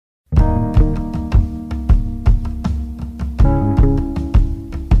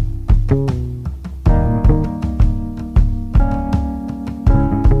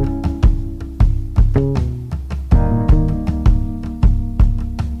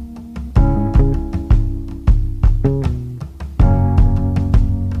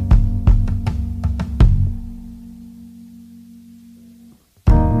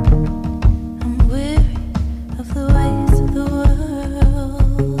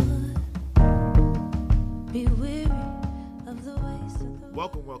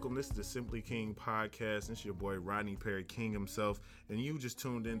This is the Simply King podcast. This is your boy Rodney Perry King himself, and you just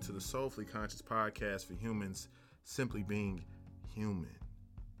tuned into the Soulfully Conscious podcast for humans simply being human.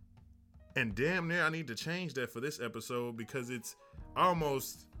 And damn near I need to change that for this episode because it's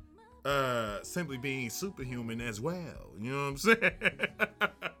almost simply being superhuman as well. You know what I'm saying?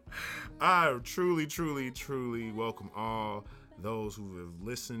 I truly welcome all those who have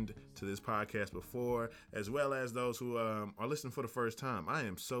listened to this podcast before, as well as those who are listening for the first time. I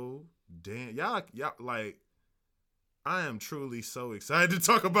am so y'all like, I am truly so excited to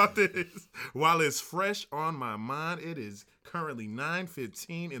talk about this. While it's fresh on my mind, it is currently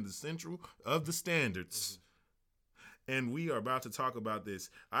 9:15 in the Central of the Standards. And we are about to talk about this.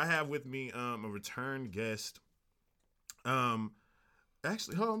 I have with me a return guest.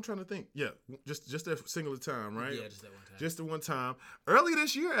 Actually, I'm trying to think. Yeah, just a single time, right? Yeah, just that one time. Just the one time. Early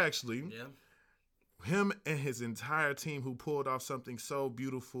this year, actually. Yeah. Him and his entire team who pulled off something so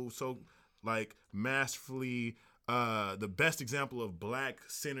beautiful, so like masterfully, the best example of Black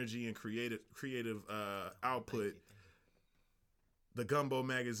synergy and creative output. The Gumbo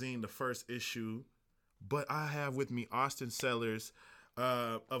magazine, the first issue. But I have with me Austin Sellers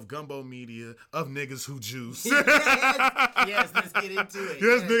of Gumbo Media, of Niggas Who Juice. Yes, let's get into it.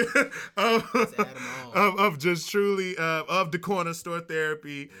 Yes, Let's add 'em all. of just truly, of the Corner Store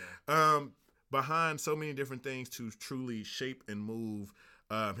Therapy. Yeah. Behind so many different things to truly shape and move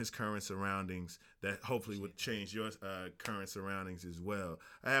his current surroundings that hopefully would change your current surroundings as well.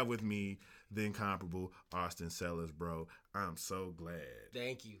 I have with me the incomparable Austin Sellers, bro. I'm so glad.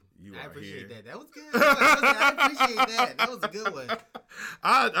 Thank you. I appreciate here. that. That was good. I appreciate that. That was a good one.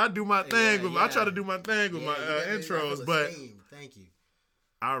 I do my thing. I try to do my thing with my you intros, but thank you.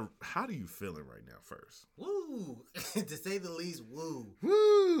 how do you feeling right now first? Woo. To say the least, woo.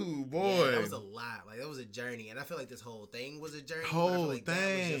 Woo, boy. Yeah, that was a lot. Like, that was a journey. And I feel like this whole thing was a journey. Whole but I feel like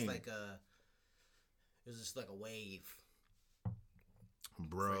thing. That was just like a wave.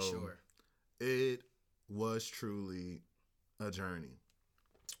 Bro. For sure. It was truly a journey.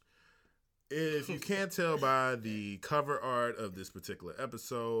 If you can't tell by the cover art of this particular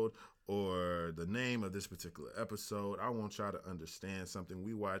episode or the name of this particular episode, I want y'all to understand something.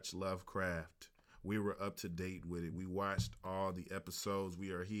 We watched Lovecraft. We were up to date with it. We watched all the episodes.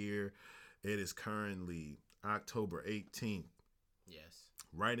 We are here. It is currently October 18th. Yes.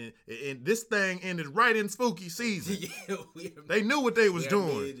 Right in this thing ended right in spooky season. Yeah, they knew what they was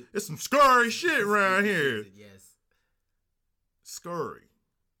doing. It's some scary shit around here. Season, yes. Scurry.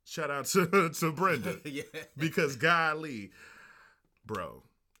 Shout out to Brenda. Yeah. Because golly, bro,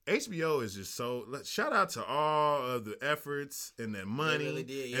 HBO is just so. Shout out to all of the efforts and that money really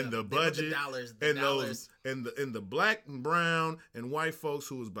did, and the They put budget the dollars. those and the black and brown and white folks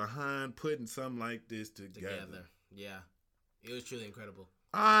who was behind putting something like this together. Yeah, it was truly incredible.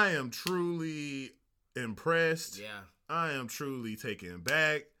 I am truly impressed. Yeah. I am truly taken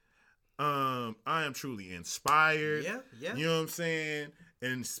back. I am truly inspired. Yeah. You know what I'm saying?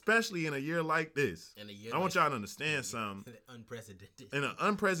 And especially in a year like this. I want y'all to understand something. Unprecedented. In an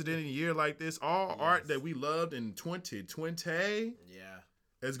unprecedented year like this, all art that we loved in 2020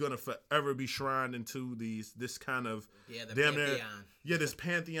 is going to forever be shrined into this kind of pantheon. This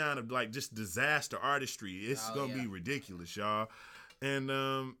pantheon of like just disaster artistry. It's going to be ridiculous, y'all. And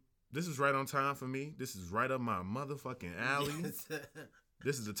this is right on time for me. This is right up my motherfucking alley. Yes.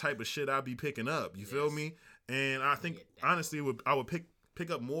 This is the type of shit I'll be picking up. You feel me? And I think honestly, I would pick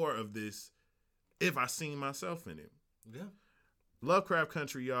up more of this if I seen myself in it. Yeah. Lovecraft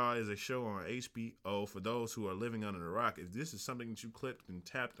Country, y'all, is a show on HBO for those who are living under the rock. If this is something that you clicked and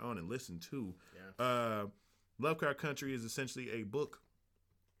tapped on and listened to, Lovecraft Country is essentially a book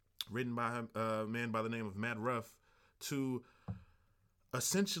written by a man by the name of Matt Ruff to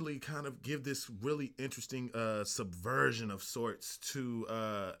essentially kind of give this really interesting subversion of sorts to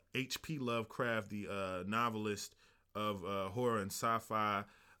H.P. Lovecraft, the novelist of horror and sci-fi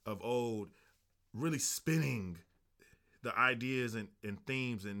of old, really spinning the ideas and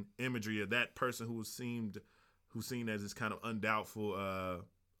themes and imagery of that person who's seen as this kind of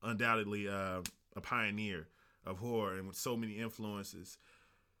undoubtedly a pioneer of horror and with so many influences.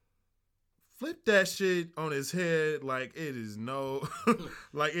 Flip that shit on his head like it is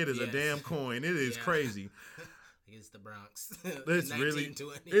a damn coin. It is crazy. It's the Bronx.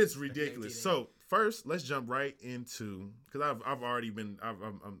 It's ridiculous. So first, let's jump right into, because I've already been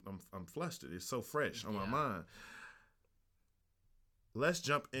I'm flustered. It's so fresh on my mind. Let's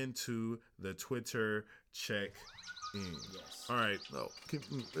jump into the Twitter check in. Yes. All right.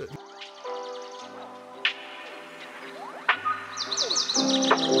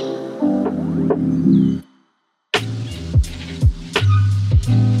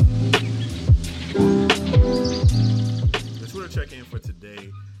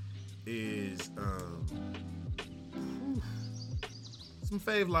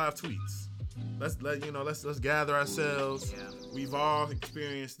 fave live tweets. Let's gather ourselves. Yeah. We've all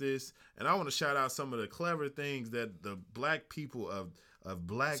experienced this, and I want to shout out some of the clever things that the black people of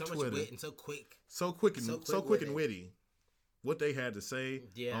Black So Twitter, much wit and so quick. so quick with and it. witty, what they had to say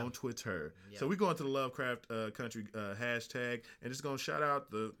on Twitter. Yeah. So we go into the Lovecraft Country hashtag and just gonna shout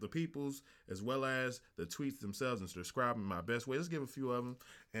out the peoples as well as the tweets themselves and describe them in my best way. Let's give a few of them,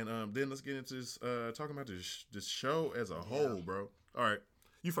 and then let's get into this talking about this show as a whole, bro. All right,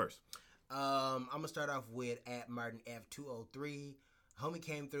 you first. I'm gonna start off with at Martin F203. Homie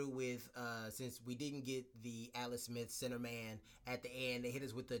came through with since we didn't get the Alice Smith Center Man at the end, they hit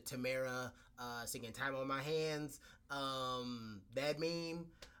us with the Tamara singing "Time on My Hands." That meme,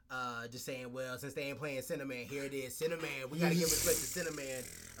 just saying, well, since they ain't playing Cinnamon, here it is, Cinnamon. We gotta give respect to Cinnamon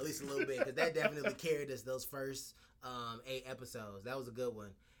at least a little bit, because that definitely carried us those first 8 episodes. That was a good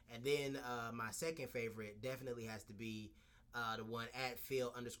one. And then my second favorite definitely has to be the one at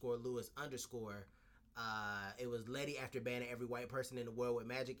Phil_Lewis_. It was Letty after banning every white person in the world with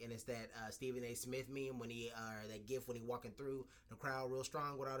magic, and it's that Stephen A. Smith meme when he that gif when he walking through the crowd real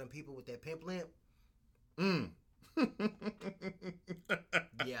strong with all them people with that pimp limp.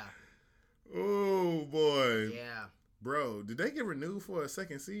 Yeah. Oh boy. Yeah. Bro, did they get renewed for a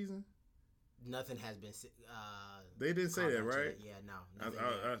second season? Nothing has been. They didn't say that, right? Yeah, no.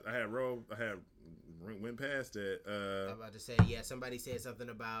 I had went past that. I'm about to say, yeah. Somebody said something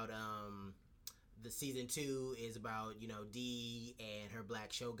about the season 2 is about Dee and her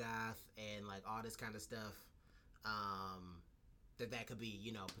black show goth and like all this kind of stuff. That could be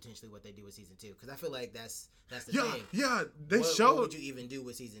potentially what they do with season 2, because I feel like that's the thing. Yeah, what would you even do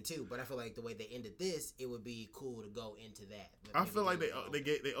with season 2? But I feel like the way they ended this, it would be cool to go into that. I feel like they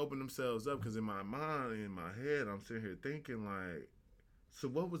opened themselves up, because in my mind, in my head, I'm sitting here thinking like, so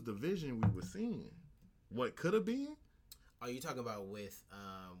what was the vision we were seeing? What could have been? Are you talking about with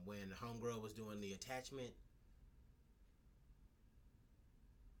when Homegirl was doing the attachment?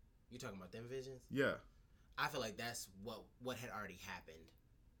 You talking about them visions? Yeah. I feel like that's what had already happened.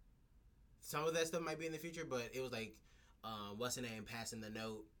 Some of that stuff might be in the future, but it was like, what's her name passing the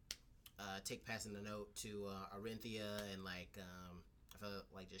note, Tick passing the note to Arinthia, and like I felt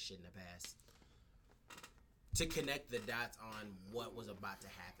like just shit in the past to connect the dots on what was about to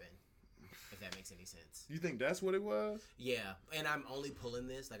happen. If that makes any sense. You think that's what it was? Yeah, and I'm only pulling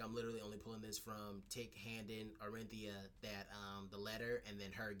this, like I'm literally only pulling this from Tick handing Arinthia that the letter, and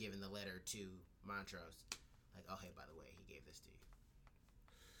then her giving the letter to Montrose. Like, oh hey, by the way, he gave this to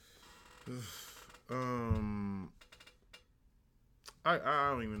you. I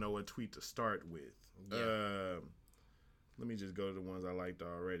don't even know what tweet to start with. Yeah. Let me just go to the ones I liked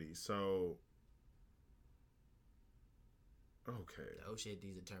already. So, okay. Oh shit,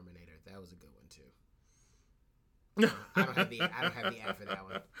 D's a Terminator. That was a good one too. I don't have the ad for that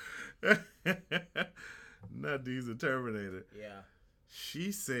one. Not D's a Terminator. Yeah.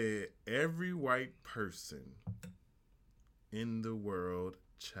 She said, every white person in the world,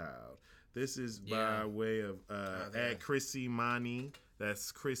 child. This is by way of at Chrissy Mani.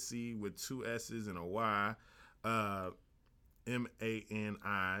 That's Chrissy with 2 S's and a Y. Mani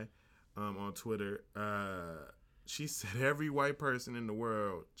on Twitter. She said, every white person in the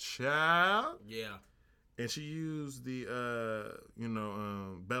world, child. Yeah. And she used the,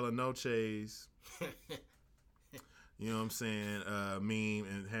 Bella Noche's, you know what I'm saying, meme,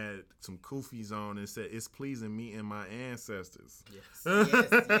 and had some koofies on and said, it's pleasing me and my ancestors. Yes.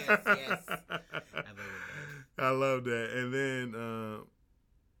 Yes. I love that. And then,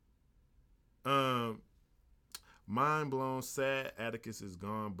 mind blown, sad, Atticus is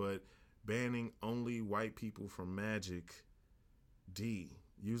gone, but banning only white people from magic. D,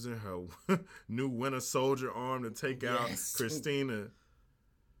 using her new Winter Soldier arm to take out Christina.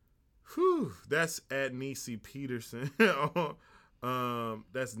 Whew, that's at Niecy Peterson.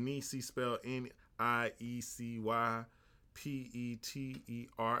 That's Niecy spelled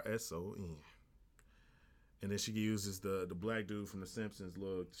NIECYPETERSON. And then she uses the black dude from The Simpsons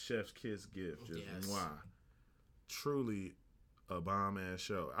little chef's kiss gift. Just why? Truly a bomb ass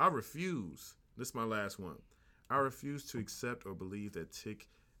show. I refuse. This is my last one. I refuse to accept or believe that Tick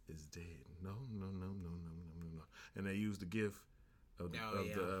is dead. No. And they used the gif of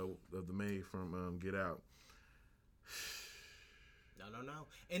the maid from Get Out. No.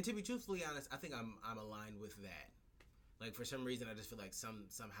 And to be truthfully honest, I think I'm aligned with that. Like for some reason, I just feel like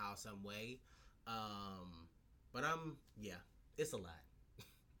somehow, some way. But it's a lot.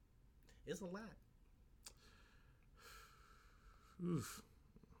 It's a lot. Oof.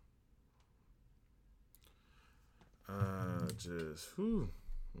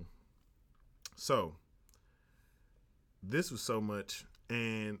 So, this was so much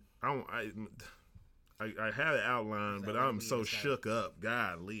and I have an outline, but I'm so shook up.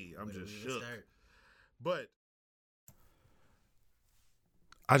 Golly, I'm just shook. But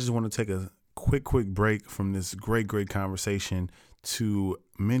I just want to take a quick break from this great conversation to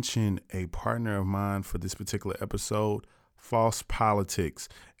mention a partner of mine for this particular episode, False Politics,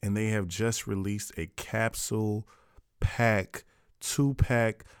 and they have just released a capsule pack,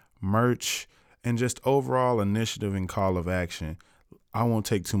 2-pack merch, and just overall initiative and call of action. I won't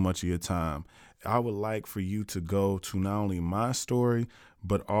take too much of your time. I would like for you to go to not only my story,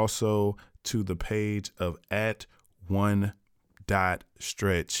 but also to the page of @1.stretch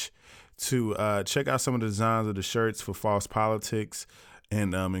to check out some of the designs of the shirts for False Politics,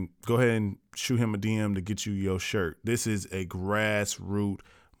 and go ahead and shoot him a DM to get you your shirt. This is a grassroots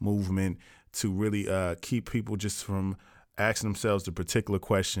movement to really keep people just from asking themselves the particular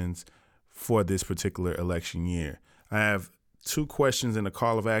questions for this particular election year. I have 2 questions and a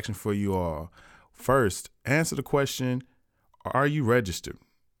call of action for you all. First, answer the question, are you registered?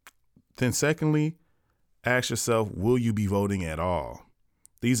 Then secondly, ask yourself, will you be voting at all?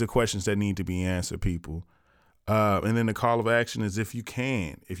 These are questions that need to be answered, people. And then the call of action is if you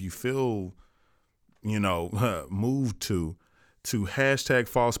feel, moved to hashtag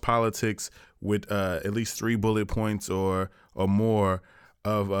false politics with at least 3 bullet points or more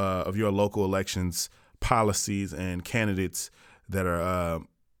of your local elections policies and candidates that are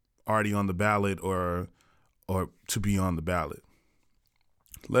already on the ballot or to be on the ballot.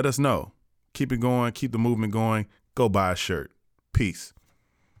 Let us know. Keep it going. Keep the movement going. Go buy a shirt. Peace.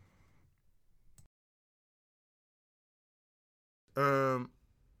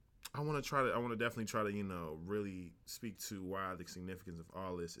 I want to definitely try to, really speak to why the significance of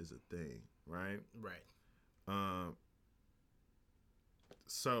all this is a thing, right? Right.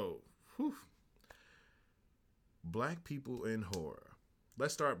 So, Black people in horror.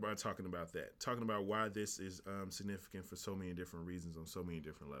 Let's start by talking about that. Talking about why this is significant for so many different reasons on so many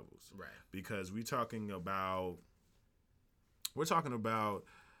different levels. Right. Because we're talking about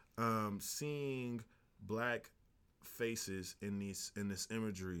seeing Black faces in this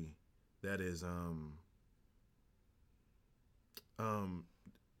imagery that is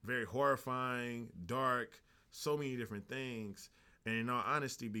very horrifying, dark, so many different things. And in all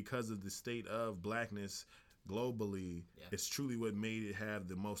honesty, because of the state of Blackness globally, it's truly what made it have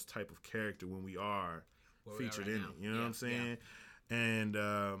the most type of character when we are featured in it. You know what I'm saying? Yeah. And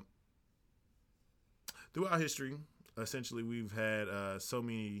throughout history, essentially, we've had so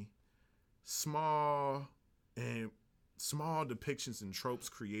many small depictions and tropes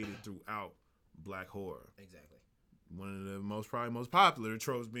created throughout Black horror. Exactly. One of the most popular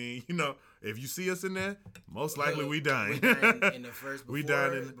tropes being, if you see us in there, most likely we dying. We dying in the first.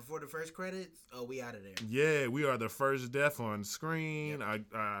 Before the first credits. Oh, we out of there. Yeah, we are the first death on screen. Yep.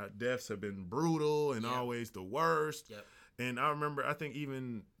 Our deaths have been brutal and always the worst. Yep. And I remember, I think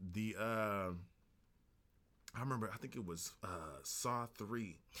even I think it was Saw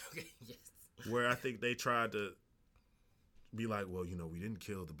 3. Okay. Yes. Where I think they tried to be like, well, we didn't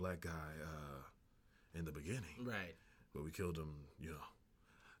kill the black guy in the beginning, right? But we killed him,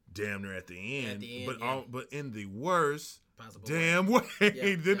 damn near at the end. But in the worst possible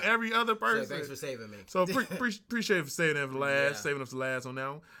way than every other person. So thanks for saving me. So appreciate it for saving us for last, saving us for last on that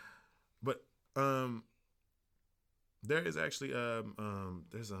one. But there is actually have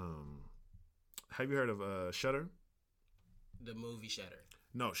you heard of Shudder? The movie Shudder.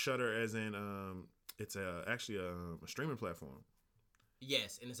 No, Shudder as in it's actually a streaming platform.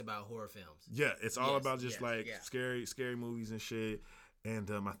 Yes, and it's about horror films. Yeah, it's all about just scary movies and shit. And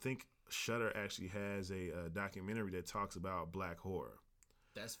I think Shudder actually has a documentary that talks about Black horror.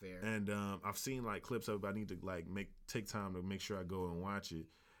 That's fair. And I've seen clips of it, but I need to take time to make sure I go and watch it.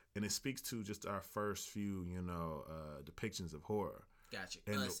 And it speaks to just our first few, depictions of horror. Gotcha.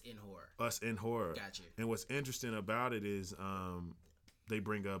 And us in horror. Gotcha. And what's interesting about it is they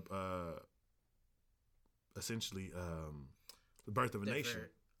bring up essentially the birth of a nation.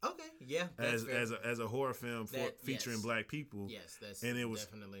 Okay, yeah, as a horror film featuring Black people. Yes, that's and it was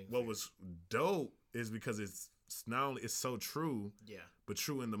definitely what was dope is because it's not only it's so true, but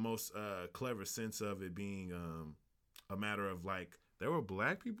true in the most clever sense of it being a matter of there were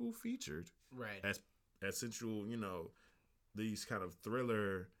Black people featured as central, these kind of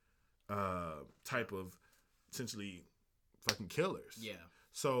thriller type of essentially fucking killers. Yeah.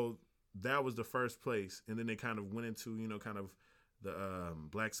 So that was the first place, and then they kind of went into kind of the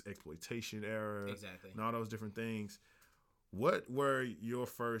Black exploitation era, and all those different things. What were your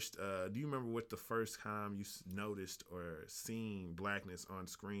first? Do you remember what the first time you noticed or seen Blackness on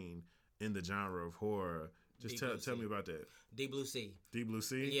screen in the genre of horror Just Deep Blue tell Sea. me about that. Deep Blue Sea. Deep Blue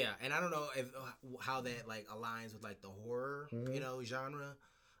Sea. Yeah, and I don't know if how that like aligns with like the horror, genre.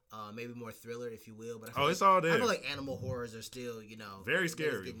 Maybe more thriller, if you will. But I feel it's all there. I feel like animal horrors are still, very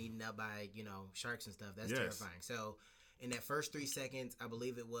scary. Getting eaten up by sharks and stuff. That's Yes. terrifying. So, in that first 3 seconds, I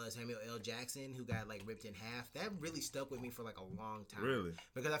believe it was Samuel L. Jackson who got like ripped in half. That really stuck with me for like a long time. Really?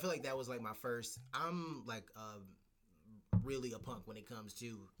 Because I feel like that was like my first. I'm like really a punk when it comes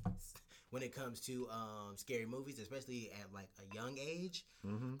to scary movies, especially at like a young age.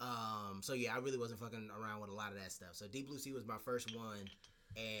 So yeah, I really wasn't fucking around with a lot of that stuff. So Deep Blue Sea was my first one,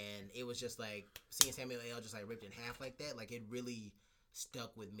 and it was just like seeing Samuel L. just like ripped in half like that. Like it really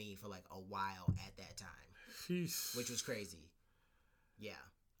stuck with me for like a while at that time. Jeez. Which was crazy. Yeah.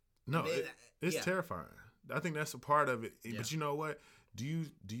 No, then, it's terrifying. I think that's a part of it. Yeah. But you know what? Do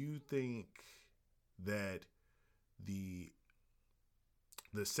you think that the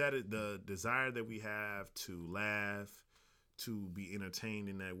desire that we have to laugh, to be entertained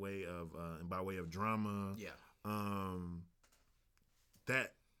in that way of and by way of drama,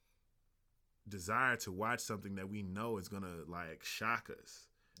 that desire to watch something that we know is gonna like shock us,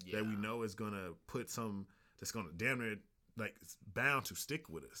 that we know is gonna put some that's gonna damn near like it's bound to stick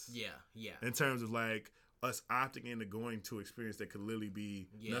with us. Yeah. In terms of like us opting into going to experience that could literally be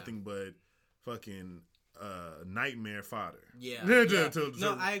nothing but fucking nightmare fodder. Yeah.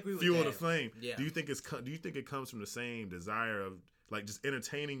 to I agree with fuel that. the flame. Yeah. Do you think it comes from the same desire of like just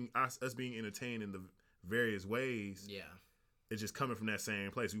entertaining us being entertained in the various ways? Yeah. It's just coming from that same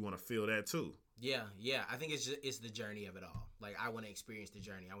place. We want to feel that too. Yeah. I think it's the journey of it all. Like I want to experience the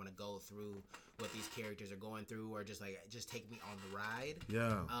journey. I want to go through what these characters are going through, or just take me on the ride.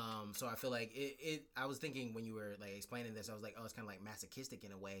 Yeah. So I feel like it. I was thinking when you were like explaining this, I was like, oh, it's kind of like masochistic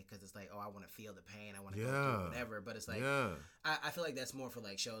in a way, because it's like, oh, I want to feel the pain. I want to go through whatever. But it's like, I feel like that's more for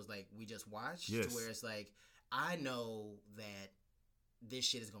like shows like we just watched, to where it's like I know that this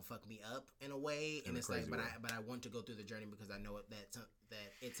shit is gonna fuck me up in a way, and it's like, but I want to go through the journey because I know that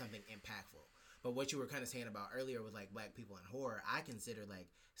it's something impactful. But what you were kind of saying about earlier with like black people in horror, I consider like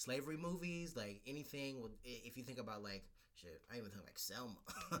slavery movies, like anything with, if you think about like shit, I even think like Selma.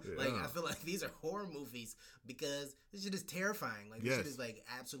 Like I feel like these are horror movies because this shit is terrifying. Like this shit is like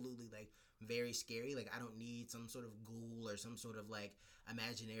absolutely like very scary. Like I don't need some sort of ghoul or some sort of like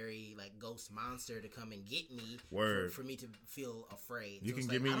imaginary like ghost monster to come and get me for me to feel afraid. You so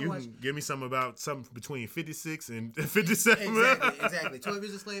can give me some about something between 56 and 57. Exactly. 12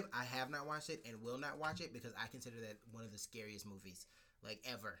 Years a Slave. I have not watched it and will not watch it because I consider that one of the scariest movies like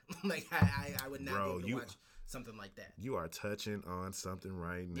ever. Like I would not be able to watch something like that. You are touching on something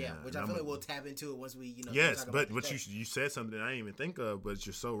right now. Yeah, which I feel like we'll tap into it once we Yes, but you said something that I didn't even think of, but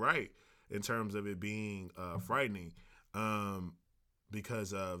you're so right in terms of it being frightening.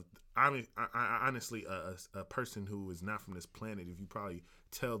 Because of I honestly a person who is not from this planet, if you probably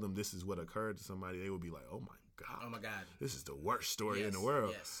tell them this is what occurred to somebody, they would be like, oh my god, this is the worst story in the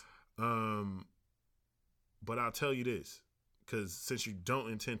world. Yes. But I'll tell you this, because since you don't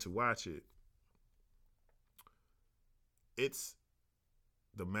intend to watch it, it's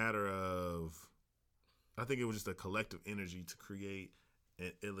the matter of, I think it was just a collective energy to create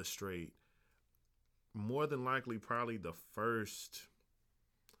and illustrate more than likely probably the first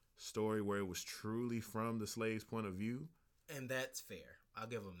story where it was truly from the slave's point of view. And that's fair. I'll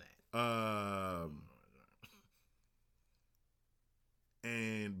give him that.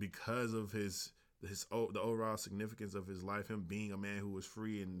 And because of the overall significance of his life, him being a man who was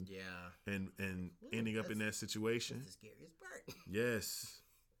free and ending up in that situation. That's the scariest part. Yes.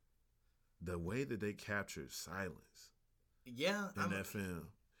 The way that they captured silence. Yeah. In that film.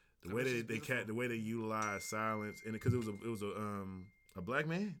 The way they utilize silence, and because it was a black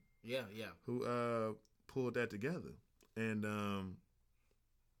man. Yeah. Who pulled that together, and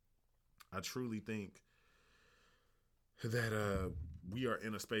I truly think that we are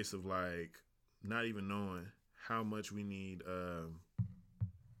in a space of like not even knowing how much we need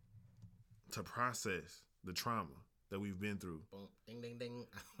to process the trauma that we've been through. Boom, ding, ding, ding.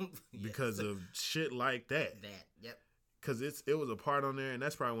 Because of shit like that. Yep. Because it was a part on there, and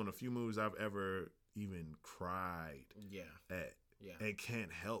that's probably one of the few movies I've ever even cried at. Yeah. And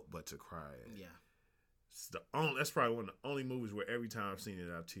can't help but to cry at. Yeah. That's probably one of the only movies where every time I've seen it,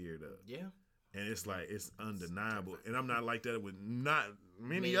 I've teared up. Yeah. And it's like, it's undeniable. And I'm not like that with not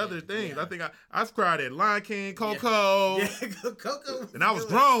many other things. Yeah. I think I've cried at Lion King, Coco. Yeah, Coco. And I was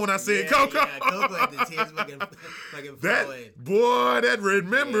grown when I said Coco. Yeah, Coco had the tears fucking flowing. Boy, that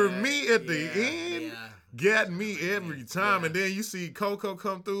remembered me at the end. Yeah. Got me every time. And then you see Coco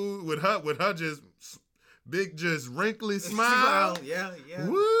come through with her just big, just wrinkly smile. Yeah.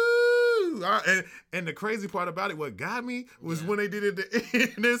 Woo! too. And the crazy part about it, what got me was when they did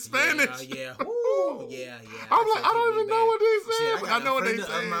it in Spanish. Yeah. Ooh, yeah. I'm like, I don't even know what they said. Shit, I know what they said.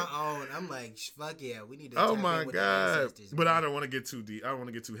 On my own. I'm like, fuck yeah, we need to. Oh tap my in with God! the ancestors, But man. I don't want to get too deep. I don't want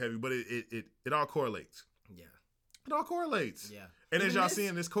to get too heavy. But it all correlates. Yeah. It all correlates. Yeah. And as y'all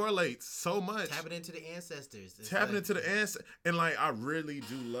seeing, this correlates so much. Tapping into the ancestors. Tapping into the ancestors. And like, I really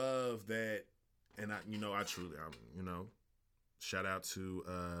do love that. And I truly, shout out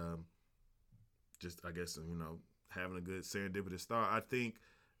to just, I guess, having a good serendipitous thought. I think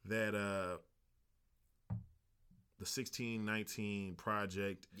that the 1619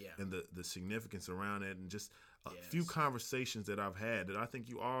 project and the significance around it, and just a few conversations that I've had that I think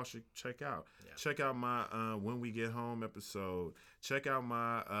you all should check out. Yeah. Check out my When We Get Home episode. Check out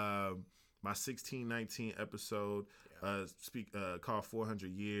my my 1619 episode called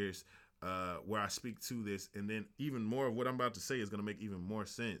 400 Years, where I speak to this, and then even more of what I'm about to say is going to make even more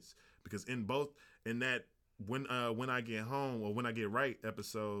sense, because in that When I Get Home or When I Get Right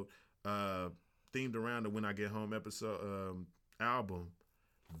episode, themed around the When I Get Home episode album,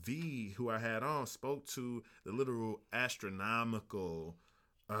 V, who I had on, spoke to the literal astronomical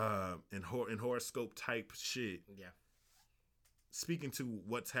and horoscope type shit. Yeah. Speaking to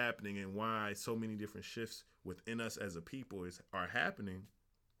what's happening and why so many different shifts within us as a people are happening,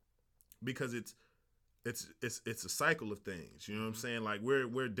 because it's a cycle of things. You know what I'm saying? Like,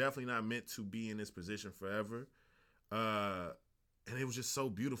 we're definitely not meant to be in this position forever. And it was just so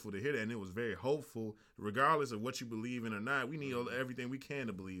beautiful to hear that, and it was very hopeful. Regardless of what you believe in or not, we need everything we can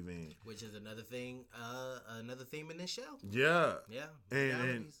to believe in. Which is another thing, another theme in this show. Yeah,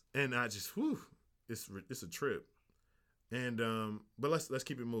 and I just, it's a trip. And but let's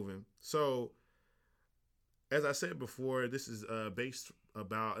keep it moving. So, as I said before, this is based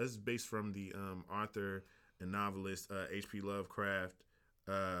from the author and novelist H.P. Lovecraft,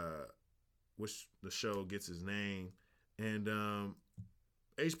 which the show gets his name. And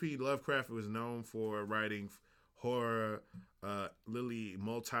H.P. Lovecraft was known for writing horror, literally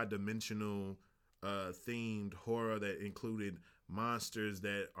multi-dimensional themed horror that included monsters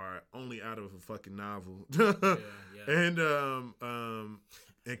that are only out of a fucking novel. And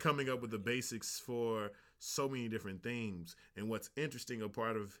coming up with the basics for so many different themes. And what's interesting, a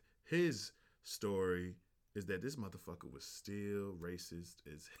part of his story, is that this motherfucker was still racist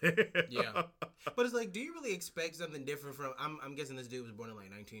as hell. Yeah. But it's like, do you really expect something different from... I'm guessing this dude was born in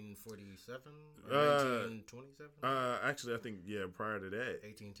like 1947? Or 1927? Actually, I think, prior to that.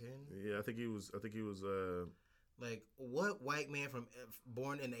 1810? Yeah, I think he was... Like, what white man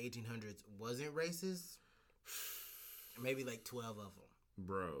born in the 1800s wasn't racist? Maybe like 12 of them.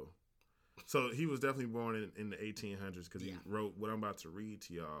 Bro. So he was definitely born in the 1800s, because he wrote what I'm about to read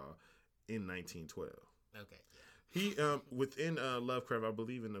to y'all in 1912. Okay. He within Lovecraft, I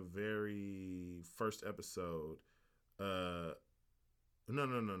believe in the very first episode. No.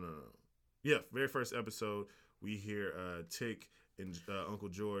 Yeah, very first episode, we hear Tick and Uncle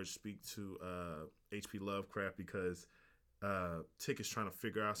George speak to H.P. Lovecraft, because Tick is trying to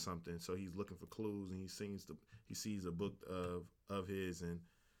figure out something, so he's looking for clues, and he sees a book of his, and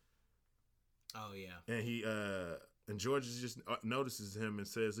and George just notices him and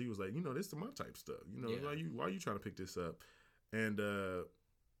says, he was like, this is my type stuff. Why are you trying to pick this up? And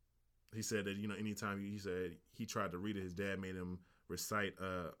he said that, anytime he said he tried to read it, his dad made him recite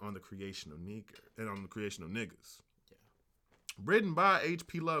on the creation of niggas. Yeah. Written by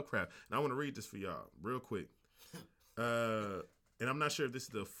H.P. Lovecraft. And I want to read this for y'all real quick. And I'm not sure if this is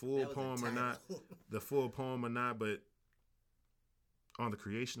the full poem or not, but On the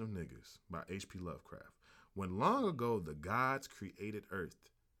Creation of Niggas by H.P. Lovecraft. When long ago the gods created earth,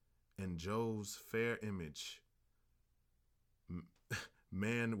 in Jove's fair image,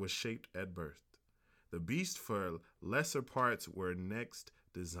 man was shaped at birth. The beasts for lesser parts were next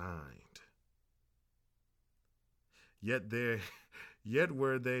designed. Yet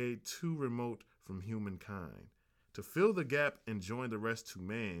were they too remote from humankind. To fill the gap and join the rest to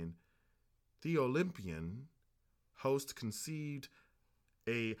man, the Olympian host conceived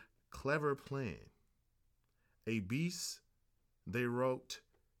a clever plan. A beast they wrote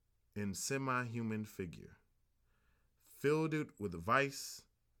in semi-human figure, filled it with vice,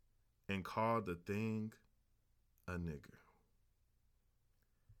 and called the thing a nigger.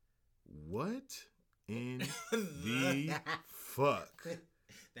 What in the fuck?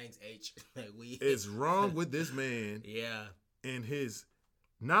 Thanks, H. Is wrong with this man? Yeah. And his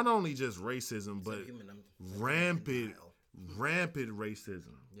not only just racism, but rampant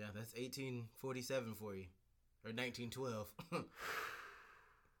racism. Yeah, that's 1847 for you. Or 1912.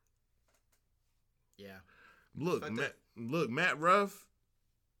 Yeah. Look, Matt Ruff,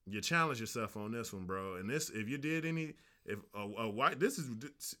 you challenge yourself on this one, bro. And this, if you did any, if a white,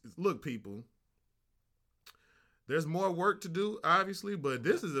 look, people. There's more work to do, obviously, but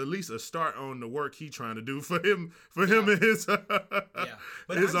this is at least a start on the work he's trying to do for him and his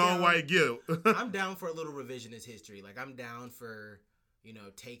but his own white guilt. I'm down for a little revisionist history. Like, I'm down for,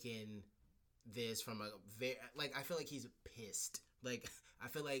 taking this from I feel like he's pissed. Like, I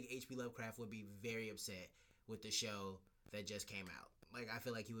feel like H.P. Lovecraft would be very upset with the show that just came out. Like, I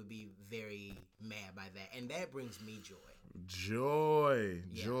feel like he would be very mad by that, and that brings me joy. Joy.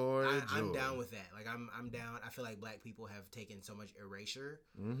 I'm down with that. Like, I'm down. I feel like black people have taken so much erasure,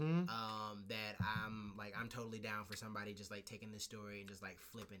 that I'm totally down for somebody just like taking this story and just like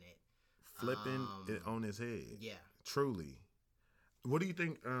flipping it on his head. Yeah, truly. What do you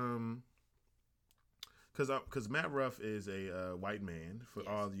think? Because Matt Ruff is a white man. For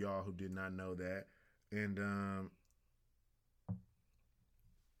all of y'all who did not know that, and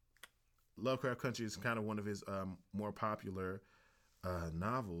Lovecraft Country is kind of one of his more popular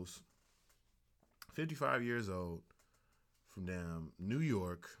novels. 55 years old, from damn New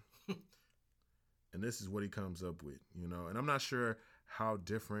York, and this is what he comes up with, And I'm not sure how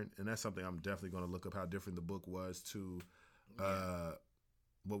different, and that's something I'm definitely going to look up, how different the book was to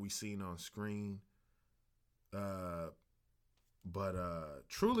what we seen on screen. But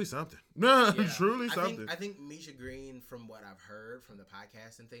truly something. Truly something. I think Misha Green, from what I've heard from the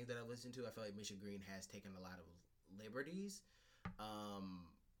podcast and things that I've listened to, I feel like Misha Green has taken a lot of liberties.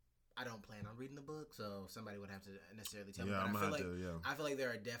 I don't plan on reading the book, so somebody would have to necessarily tell me. But I feel like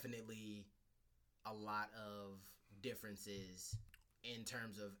there are definitely a lot of differences in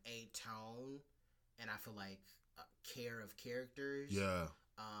terms of tone, and I feel like care of characters. Yeah.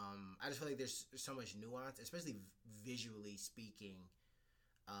 I just feel like there's so much nuance, especially visually speaking.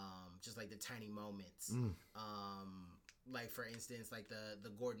 Just like the tiny moments. Like, for instance, like the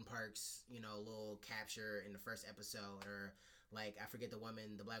Gordon Parks, little capture in the first episode, or like, I forget the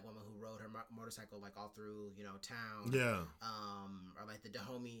black woman who rode her motorcycle like all through, town. Yeah. Or like the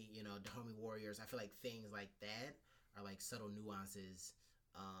Dahomey warriors. I feel like things like that are like subtle nuances.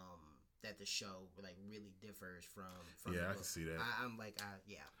 That the show like really differs from yeah, I can see that. I'm like,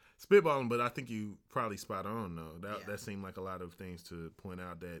 spitballing, but I think you probably spot on though. That seemed like a lot of things to point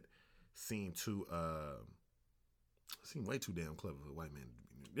out that seemed way too damn clever for a white man.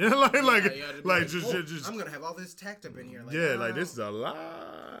 Just I'm gonna have all this tacked up in here. Like this is a lot,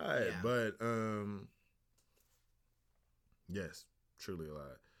 but yes, truly a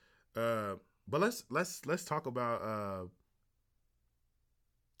lot. But let's talk about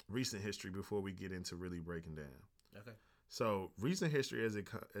recent history before we get into really breaking down. Okay. So recent history, as it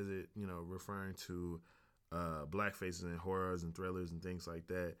referring to black faces and horrors and thrillers and things like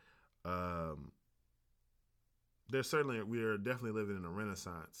that. We are definitely living in a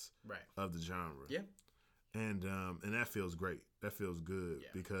renaissance of the genre. Yeah. And that feels great. That feels good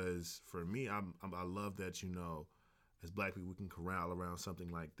because for me, I love that as black people we can corral around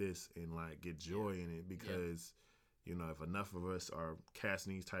something like this and like get joy in it because. If enough of us are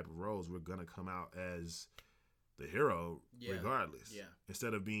casting these type of roles, we're gonna come out as the hero regardless. Yeah.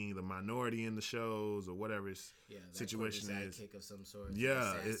 Instead of being the minority in the shows or whatever situation is. Sidekick of some sort.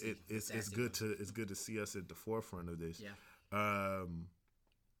 Yeah, it's good to see us at the forefront of this. Yeah.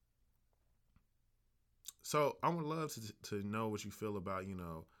 So I would love to know what you feel about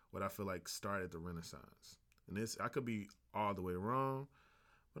what I feel like started the Renaissance, and I could be all the way wrong,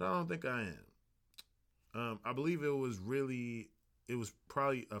 but I don't think I am. I believe it was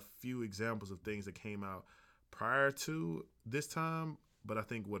probably a few examples of things that came out prior to this time, but I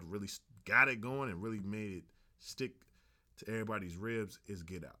think what really got it going and really made it stick to everybody's ribs is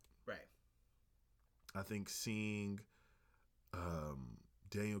Get Out. Right. I think seeing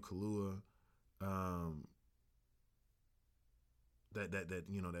Daniel Kaluuya,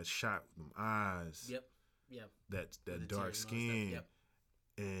 that shot with them eyes. Yep. Yep. That dark skin. Yep.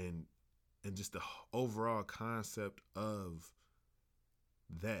 And just the overall concept of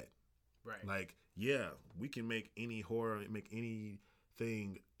that. Right. Like, yeah, we can make any horror, make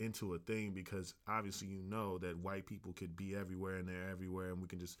anything into a thing because obviously that white people could be everywhere and they're everywhere and we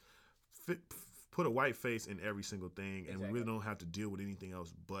can just put a white face in every single thing and we really don't have to deal with anything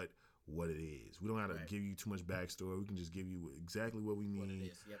else but what it is. We don't have to give you too much backstory. We can just give you exactly what we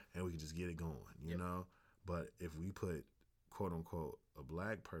need and we can just get it going, you know? But if we put, quote unquote, a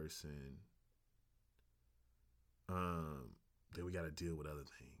black person... then we got to deal with other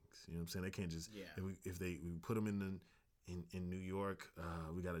things. You know what I'm saying? They can't just if we put them in New York,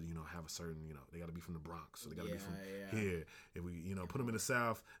 we got to, have a certain, they got to be from the Bronx, so they got to be from here. If we, put them in the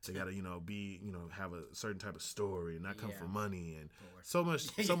South, they got to, be, have a certain type of story and not come for money and so much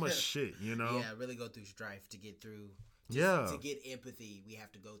shit, Yeah, really go through strife to get through. To get empathy, we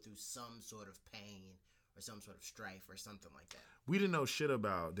have to go through some sort of pain or some sort of strife or something like that. We didn't know shit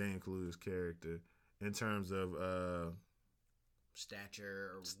about Daniel Kaluuya's character in terms of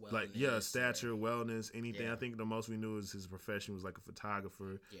stature or wellness. Stature, wellness, anything. I think the most we knew is his profession was like a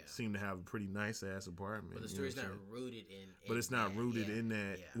photographer. Yeah. Seemed to have a pretty nice ass apartment. But the story's not rooted in But it's not rooted in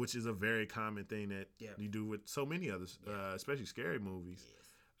that, which is a very common thing that you do with so many others, especially scary movies.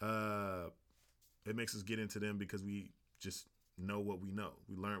 Yes. It makes us get into them because we just know what we know.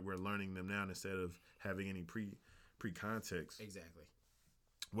 We're learning them now instead of having any pre-context. Exactly.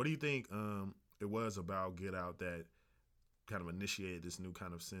 What do you think it was about Get Out that kind of initiated this new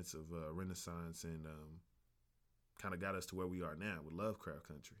kind of sense of renaissance and kind of got us to where we are now with Lovecraft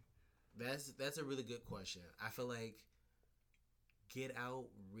Country? That's a really good question. I feel like Get Out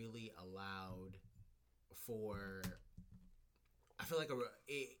really allowed for, I feel like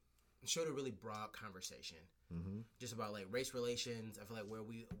it showed a really broad conversation just about like race relations. I feel like where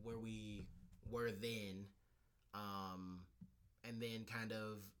we were then, and then kind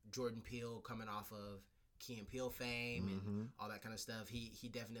of Jordan Peele coming off of Key and Peele fame and all that kind of stuff. He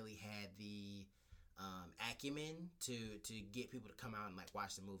definitely had the acumen to get people to come out and like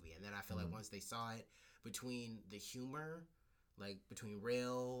watch the movie. And then I feel like once they saw it, between the humor, like between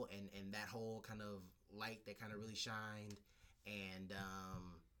Rail and that whole kind of light that kind of really shined, and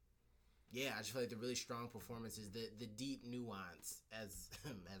I just feel like the really strong performances, the deep nuance, as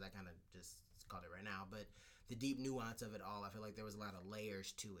I kind of just called it right now, but the deep nuance of it all, I feel like there was a lot of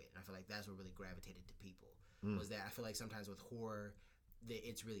layers to it, and I feel like that's what really gravitated to people. Was that I feel like sometimes with horror,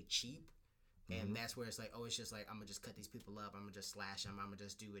 it's really cheap, and that's where it's like, oh, it's just like, I'm gonna just cut these people up, I'm gonna just slash them, I'm gonna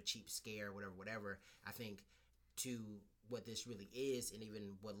just do a cheap scare, whatever. I think to what this really is, and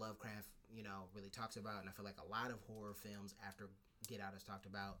even what Lovecraft, really talks about, and I feel like a lot of horror films after Get Out has talked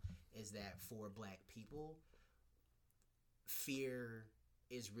about, is that for Black people, fear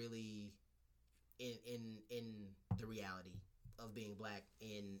is really in the reality of being Black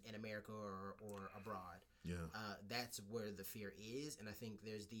in America or abroad. Yeah. That's where the fear is, and I think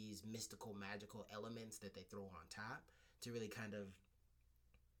there's these mystical, magical elements that they throw on top to really kind of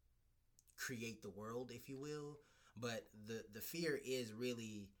create the world, if you will. But the fear is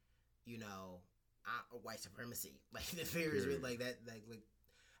really, white supremacy. Like the fear is really like that. Like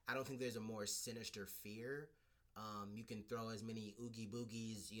I don't think there's a more sinister fear. You can throw as many oogie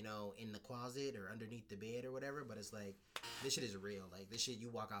boogies, in the closet or underneath the bed or whatever, but it's like, this shit is real. Like this shit, you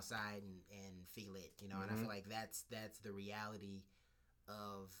walk outside and feel it, and I feel like that's the reality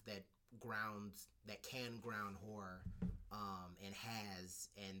of that can ground horror,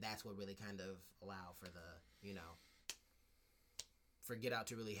 and that's what really kind of allowed for the, for Get Out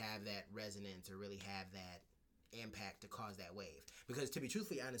to really have that resonance or really have that impact to cause that wave. Because to be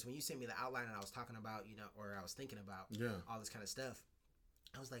truthfully honest, when you sent me the outline and I was talking about, or I was thinking about all this kind of stuff,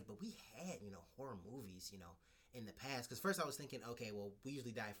 I was like, but we had, horror movies, in the past. Because first I was thinking, okay, well, we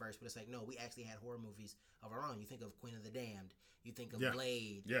usually die first, but it's like, no, we actually had horror movies of our own. You think of Queen of the Damned, you think of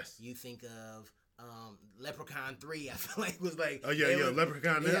Blade, you think of Leprechaun 3, I feel like was like,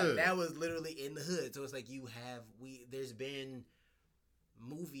 Leprechaun in the Hood. That was literally in the hood. So it's like there's been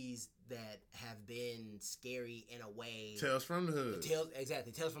movies that have been scary in a way. Tales from the Hood.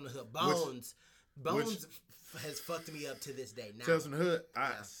 Tales from the Hood. Bones has fucked me up to this day. Now, Tales from the Hood,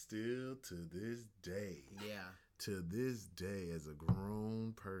 I still to this day as a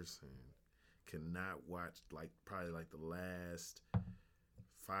grown person cannot watch probably the last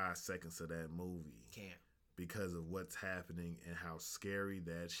 5 seconds of that movie. Can't. Because of what's happening and how scary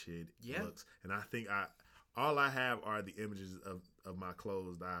that shit looks. And I think all I have are the images of my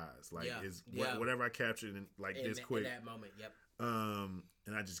closed eyes. Whatever I captured in this quick. In that moment, yep.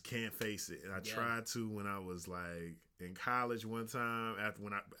 And I just can't face it. And I tried to when I was in college one time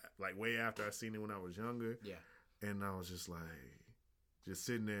way after I seen it when I was younger. Yeah. And I was just just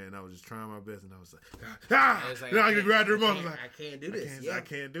sitting there and I was just trying my best and I was like, I can grab the remote. I can't do this. I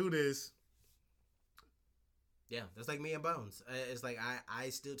can't do this. Yeah, that's like me and Bones. It's like I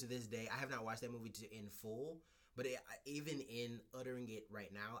still to this day, I have not watched that movie in full, but even in uttering it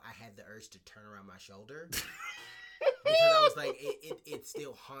right now, I had the urge to turn around my shoulder because I was like, it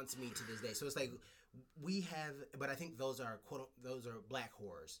still haunts me to this day. So it's like we have, but I think those are Black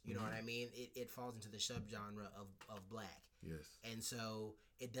horrors. You know what I mean? It falls into the subgenre of Black. Yes. And so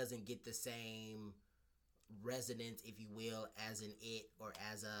it doesn't get the same resonance, if you will, as an It or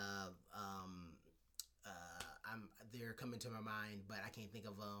as a they're coming to my mind, but I can't think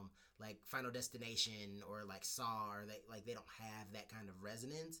of like Final Destination or like Saw, or they don't have that kind of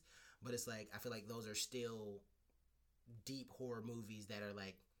resonance. But it's like I feel like those are still deep horror movies that are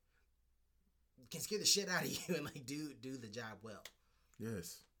like can scare the shit out of you and like do the job well.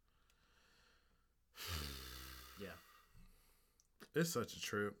 Yes. Yeah. It's such a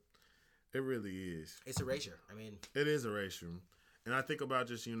trip. It really is. It's erasure. I mean, it is erasure. And I think about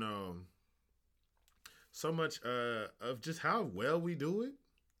just, so much of just how well we do it.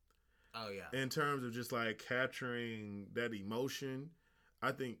 Oh, yeah. In terms of just like capturing that emotion.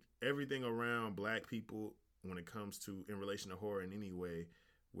 I think everything around Black people, when it comes to in relation to horror in any way,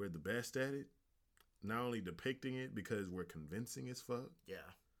 we're the best at it. Not only depicting it because we're convincing as fuck. Yeah.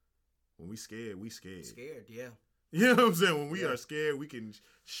 When we scared, we scared. Scared, yeah. You know what I'm saying? When we are scared, we can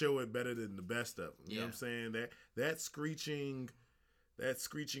show it better than the best of them. You know what I'm saying? That screeching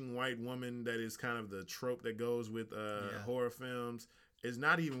white woman that is kind of the trope that goes with horror films is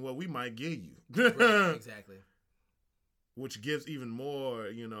not even what we might give you. Right, exactly. Which gives even more,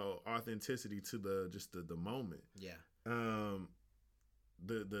 authenticity to the moment. Yeah.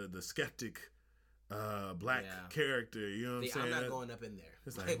 The skeptic Black character, you know what I'm saying? I'm not going up in there.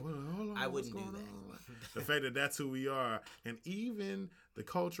 It's like, well, hold on, I wouldn't do that. The fact that that's who we are, and even the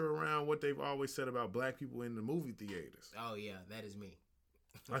culture around what they've always said about Black people in the movie theaters. Oh yeah, that is me.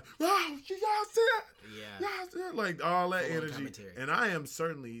 Like, wow, you guys see it? Yeah. Y'all see it? Like all that full energy. commentary. And I am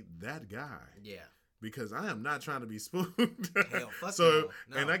certainly that guy. Yeah. Because I am not trying to be spooked. Hell, fuck so,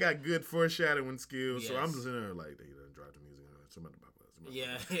 no. And I got good foreshadowing skills, so I'm Yes. just in there like, they done drop the music. Somebody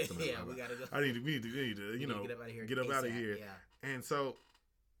Yeah, we gotta go. we need to, get up out of here. Yeah. And so,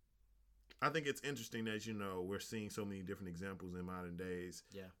 I think it's interesting that we're seeing so many different examples in modern days.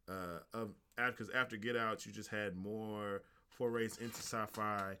 Yeah. Because after Get Out, you just had more forays into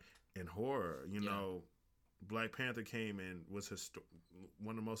sci-fi and horror. Black Panther came and was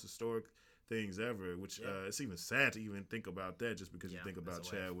one of the most historic things ever. Which it's even sad to even think about that, just because you think about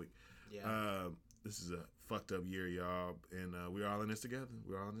Chadwick. Yeah. This is a fucked up year, y'all, and we're all in this together.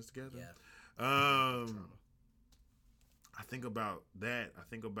 Yeah. I think about that. I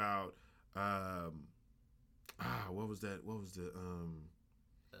think about what was that? What was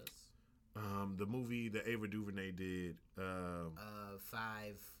the movie that Ava DuVernay did? You're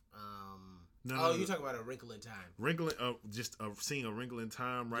talking about A Wrinkle in Time. Seeing A Wrinkle in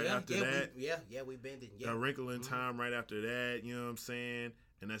Time after that. We've been in. A Wrinkle in Time right after that. You know what I'm saying?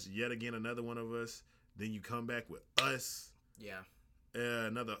 And that's yet again another one of us. Then you come back with Us. Yeah.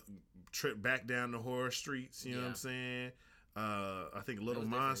 Another trip back down the horror streets. You know what I'm saying? I think Little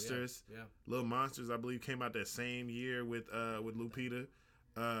Monsters. Yeah. Little Monsters, I believe, came out that same year with Lupita.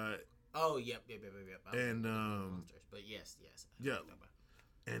 Yep. And Monsters, but yes. Yeah.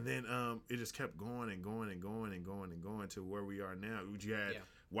 And then it just kept going and going and going and going and going to where we are now. You had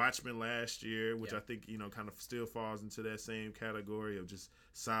Watchmen last year, which I think kind of still falls into that same category of just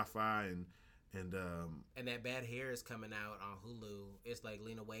sci-fi and that Bad Hair is coming out on Hulu. It's like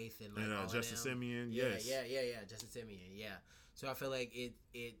Lena Waithe and Justin Simeon. Yeah, Justin Simeon. Yeah. So I feel like it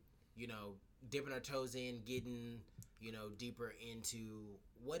dipping our toes in, getting deeper into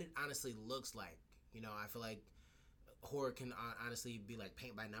what it honestly looks like. I feel like horror can honestly be like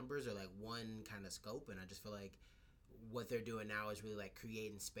paint by numbers or like one kind of scope, and I just feel like what they're doing now is really like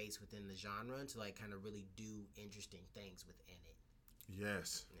creating space within the genre to like kind of really do interesting things within it.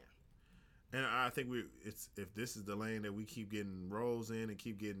 Yes. Yeah. And I think if this is the lane that we keep getting roles in and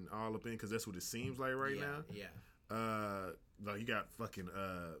keep getting all up in, because that's what it seems like right now. Yeah. Like you got fucking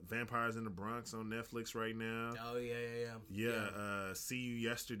Vampires in the Bronx on Netflix right now. Oh yeah. See You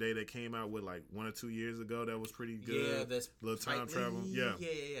Yesterday that came out with like 1 or 2 years ago. That was pretty good. Yeah, that's little time travel. Yeah.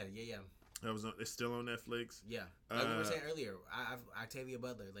 That was it's still on Netflix. Yeah, like we were saying earlier, Octavia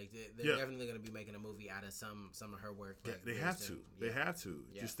Butler, like they're definitely going to be making a movie out of some of her work. Like, they have to. Yeah. They have to.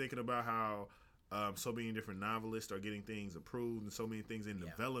 Yeah. Just thinking about how so many different novelists are getting things approved, and so many things in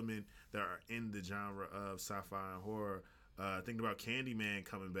development that are in the genre of sci-fi and horror. Thinking about Candyman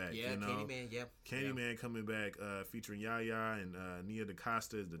coming back. Yeah, Candyman. Yeah, Candyman coming back, featuring Yaya and Nia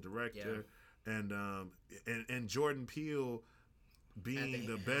DaCosta as the director, and Jordan Peele being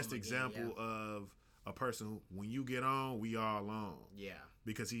the best example of a person who, when you get on, we all on. Yeah.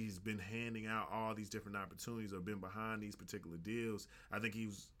 Because he's been handing out all these different opportunities or been behind these particular deals. I think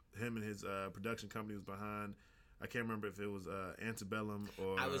him and his production company was behind, I can't remember if it was Antebellum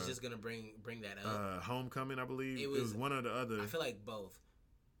or... I was just going to bring that up. Homecoming, I believe. It was one or the other. I feel like both.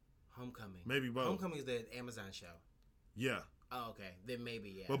 Homecoming. Maybe both. Homecoming is the Amazon show. Yeah. Oh, okay. Then maybe,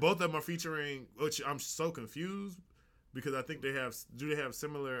 yeah. But both of them are featuring, which I'm so confused, because I think they have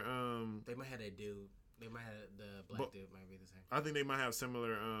similar... they might have a dude. They might have the black dude might be the same. I think they might have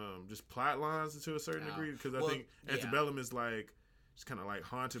similar just plot lines to a certain degree because I think Antebellum is like it's kind of like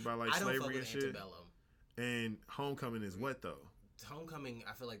haunted by like slavery and shit. Antebellum. And Homecoming is what though? Homecoming,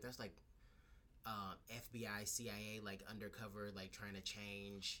 I feel like that's like FBI, CIA, like undercover, like trying to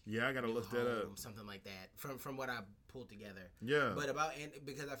change. Yeah, I gotta look that up. Something like that from what I pulled together. Yeah, but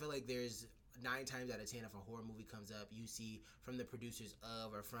because I feel like there's 9 times out of 10 if a horror movie comes up, you see from the producers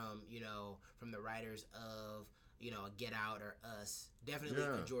of or from from the writers of a Get Out or Us, definitely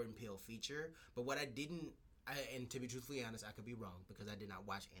a Jordan Peele feature. But what I didn't. And to be truthfully honest, I could be wrong because I did not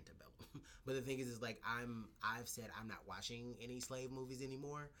watch Antebellum. But the thing is like I've said I'm not watching any slave movies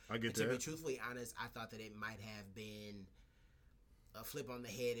anymore. I get that. To be truthfully honest, I thought that it might have been a flip on the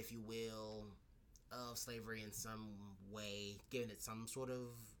head, if you will, of slavery in some way, giving it some sort of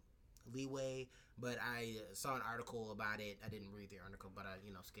leeway. But I saw an article about it. I didn't read the article, but I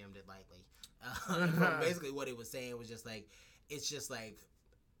skimmed it lightly. Basically, what it was saying was just like it's just like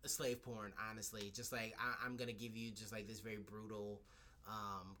slave porn, honestly. Just like I'm gonna give you just like this very brutal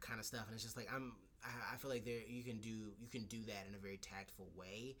kind of stuff, and it's just like I feel like you can do that in a very tactful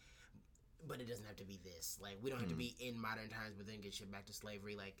way, but it doesn't have to be this. Like we don't have to be in modern times, but then get shit back to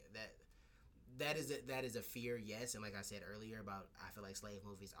slavery like that. That is a fear, yes, and like I said earlier about I feel like slave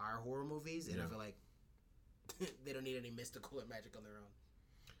movies are horror movies, and I feel like they don't need any mystical or magic on their own.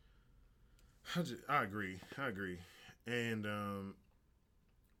 I agree, and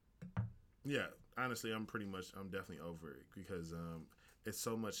yeah, honestly, I'm definitely over it because it's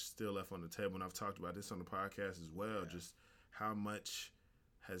so much still left on the table, and I've talked about this on the podcast as well. Just how much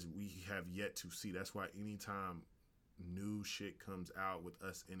we have yet to see. That's why anytime new shit comes out with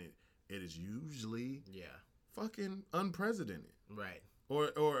us in it, it is usually fucking unprecedented, right?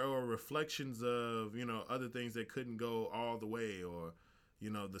 Or reflections of other things that couldn't go all the way, or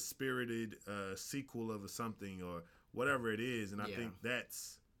the spirited sequel of something or whatever it is, and I think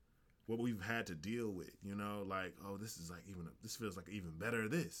that's what we've had to deal with, like, oh, this feels like even better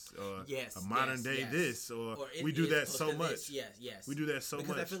this, or a modern day this, or we do that so much. Yes. We do that so much.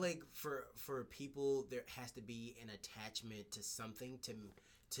 Because I feel like for people, there has to be an attachment to something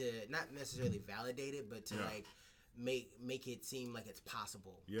to not necessarily validate it, but to like make it seem like it's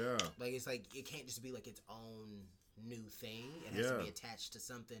possible. Yeah. Like it's like it can't just be like its own new thing. It has to be attached to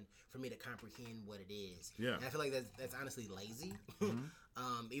something for me to comprehend what it is. Yeah. And I feel like that's honestly lazy. Mm-hmm.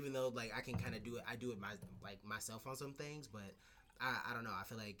 Even though like I can kind of do it, I do it myself on some things, but I don't know. I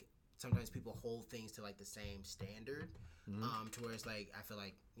feel like sometimes people hold things to like the same standard, to where it's like I feel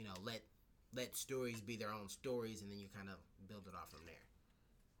like let stories be their own stories, and then you kind of build it off from there.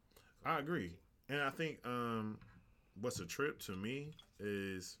 I agree, and I think what's a trip to me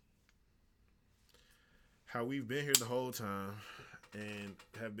is how we've been here the whole time and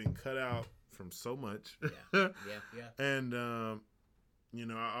have been cut out from so much. Yeah. And, I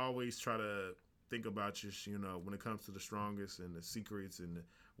always try to think about just, when it comes to the strongest and the secrets and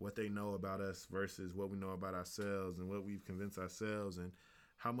what they know about us versus what we know about ourselves and what we've convinced ourselves and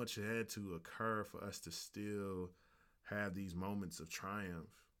how much it had to occur for us to still have these moments of triumph.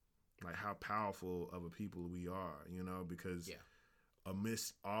 Like how powerful of a people we are, because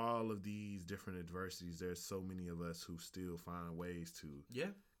amidst all of these different adversities, there's so many of us who still find ways to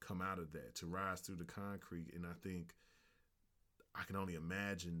come out of that, to rise through the concrete. And I think I can only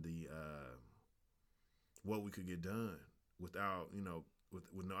imagine the what we could get done without,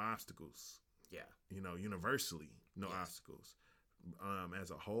 with no obstacles. Yeah. Universally, no obstacles.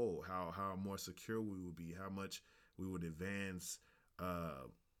 As a whole, how more secure we would be, how much we would advance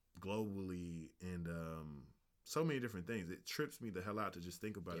globally, and so many different things. It trips me the hell out to just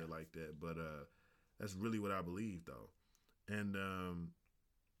think about it like that, but that's really what I believe though. And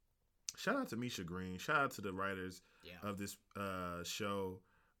shout out to Misha Green, shout out to the writers of this show,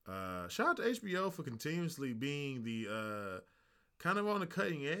 shout out to HBO for continuously being the kind of on the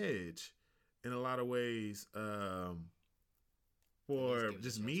cutting edge in a lot of ways for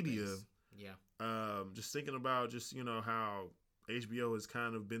just media. Just thinking about just how HBO has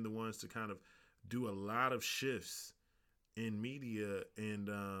kind of been the ones to kind of do a lot of shifts in media and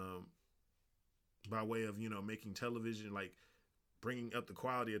by way of making television, like bringing up the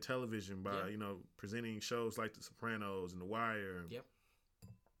quality of television by presenting shows like The Sopranos and The Wire.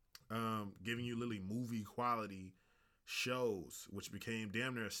 Giving you literally movie quality shows, which became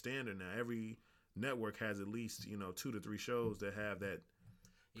damn near a standard now. Every network has at least 2 to 3 shows that have that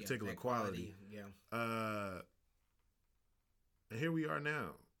particular quality. And here we are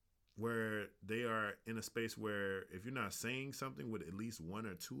now, where they are in a space where if you're not saying something with at least 1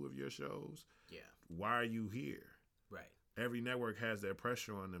 or 2 of your shows, why are you here? Right. every network has that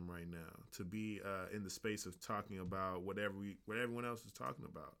pressure on them right now to be in the space of talking about what everyone else is talking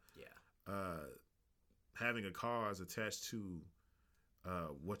about. Yeah. Having a cause attached to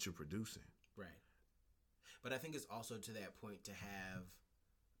what you're producing. Right. But I think it's also to that point to have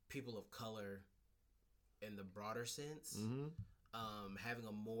people of color in the broader sense, having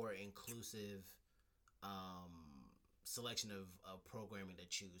a more inclusive selection of programming to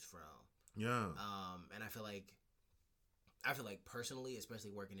choose from. Yeah. And I feel like personally,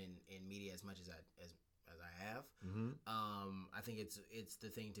 especially working in media as much as I have, I think it's the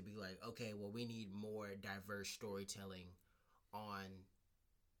thing to be like, okay, well, we need more diverse storytelling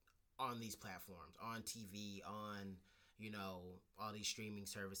on these platforms, on TV, on all these streaming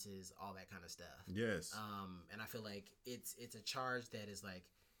services, all that kind of stuff. Yes. And I feel like it's a charge that is like,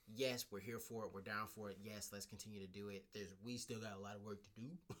 yes, we're here for it, we're down for it. Yes, let's continue to do it. We still got a lot of work to do,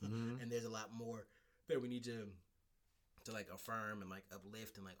 and there's a lot more that we need to like affirm and like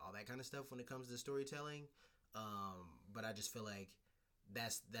uplift and like all that kind of stuff when it comes to storytelling. But I just feel like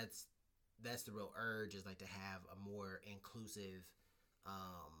that's the real urge, is like to have a more inclusive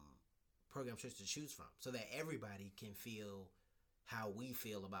program to choose from, so that everybody can feel how we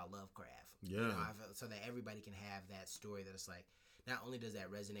feel about Lovecraft. Yeah. So that everybody can have that story that it's like, not only does that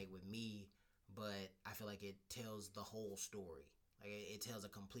resonate with me, but I feel like it tells the whole story. Like it tells a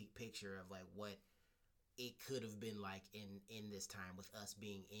complete picture of like what it could have been like in this time, with us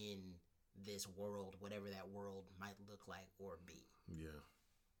being in this world, whatever that world might look like or be. Yeah.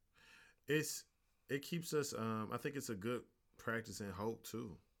 It keeps us I think it's a good practice in hope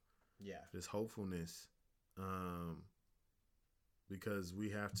too. Yeah. This hopefulness. Because we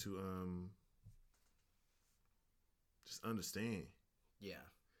have to just understand. Yeah.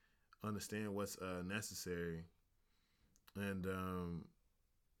 Understand what's necessary. And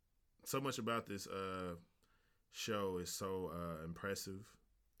so much about this show is so impressive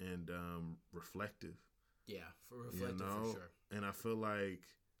and reflective. Yeah, for reflective, for sure. And I feel like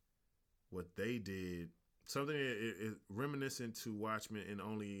what they did, something it reminiscent to Watchmen in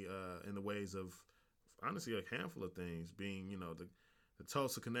only in the ways of honestly a handful of things, being the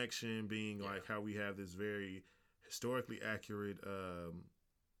Tulsa connection, being like how we have this very historically accurate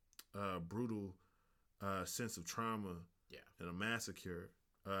brutal sense of trauma and a massacre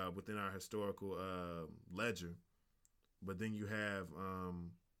within our historical ledger. But then you have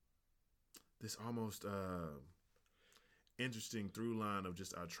this almost interesting through line of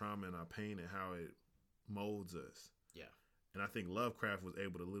just our trauma and our pain and how it molds us. Yeah. And I think Lovecraft was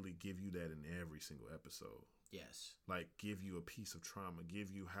able to literally give you that in every single episode. Yes. Like give you a piece of trauma, give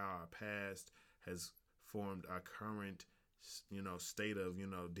you how our past has formed our current, state of,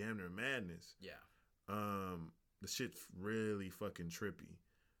 damn near madness. Yeah. The shit's really fucking trippy,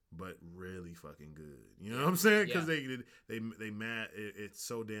 but really fucking good. You know what I'm saying? Because they mad. It's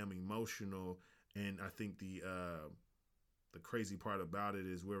so damn emotional, and I think the crazy part about it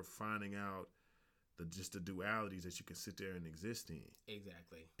is we're finding out the dualities that you can sit there and exist in.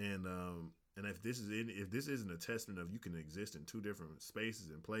 Exactly. And if this isn't a testament of you can exist in two different spaces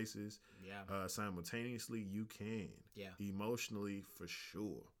and places, simultaneously, you can. Yeah. Emotionally, for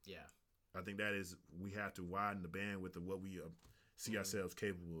sure. Yeah. I think that is, we have to widen the bandwidth of what we see ourselves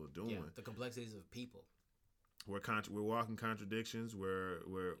capable of doing. Yeah, the complexities of people. We're walking contradictions. We're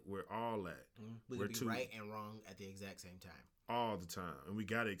all that. We can be right and wrong at the exact same time. All the time, and we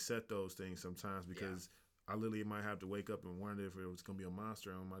got to accept those things sometimes, because I literally might have to wake up and wonder if it was gonna be a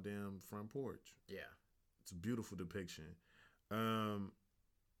monster on my damn front porch. Yeah, it's a beautiful depiction. So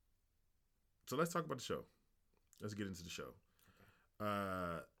let's talk about the show. Let's get into the show.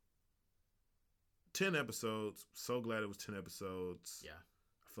 Okay. 10 episodes. So glad it was 10 episodes. Yeah.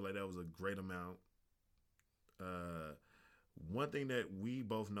 I feel like that was a great amount. One thing that we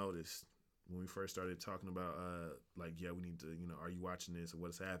both noticed when we first started talking about, we need to, are you watching this or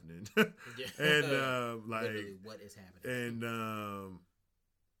what's happening? And, literally, what is happening? And,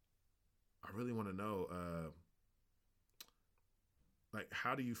 I really want to know,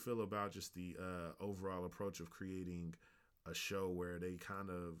 how do you feel about just the overall approach of creating a show where they kind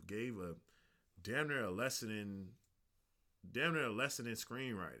of gave a damn near a lesson in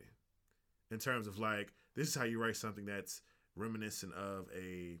screenwriting, in terms of this is how you write something that's reminiscent of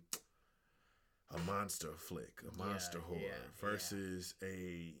a monster flick, a monster horror, versus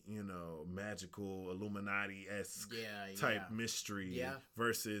a magical Illuminati-esque type mystery,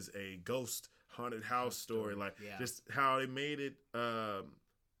 versus a ghost haunted house story. Just how they made it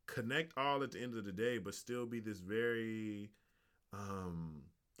connect all at the end of the day, but still be this very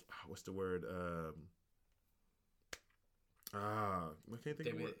what's the word? I can't think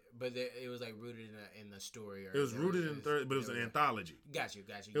of what. But it was like rooted in the story. Or It was rooted in third, but it was an anthology. Got you.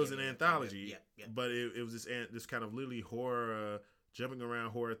 It was an anthology. Yeah. But it was this kind of literally horror, jumping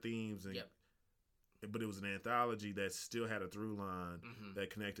around horror themes, and but it was an anthology that still had a through line that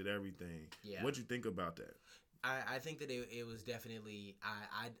connected everything. Yeah. What'd you think about that? I think that it was definitely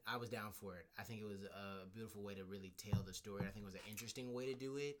I was down for it. I think it was a beautiful way to really tell the story. I think it was an interesting way to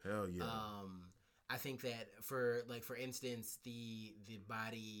do it. Hell yeah. I think that for instance the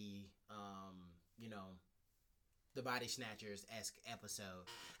body the Body Snatchers-esque episode,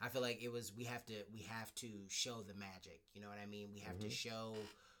 I feel like it was we have to show the magic. You know what I mean? We have to show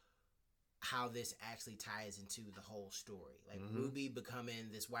how this actually ties into the whole story. Like Ruby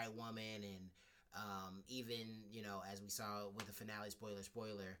becoming this white woman, and even, as we saw with the finale,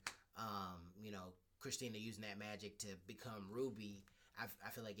 spoiler, Christina using that magic to become Ruby. I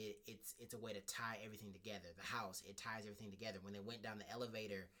feel like it's a way to tie everything together. The house, it ties everything together. When they went down the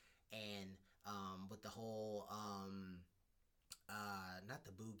elevator and with the whole not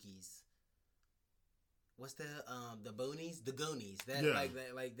the Boogies. What's the Boonies? The Goonies. That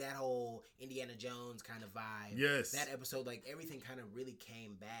like that whole Indiana Jones kind of vibe. Yes. That episode, like everything kind of really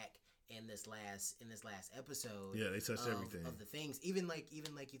came back in this last episode. Yeah, they touched everything of the things. Even like you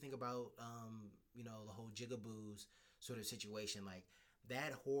think about the whole Jigaboos sort of situation. Like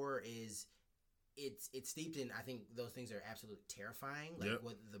that horror is it's steeped in. I think those things are absolutely terrifying. Like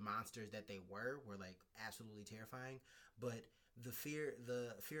what the monsters that they were like absolutely terrifying. But the fear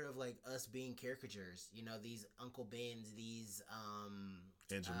of like us being caricatures, these Uncle Bens, these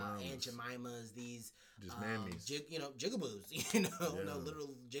Aunt Jemimas, these just mammies, jigaboos,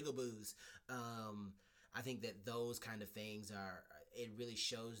 literal jigaboos. I think that those kind of things it really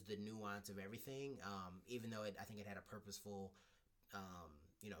shows the nuance of everything. Even though I think it had a purposeful,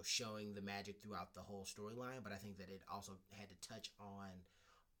 showing the magic throughout the whole storyline, but I think that it also had to touch on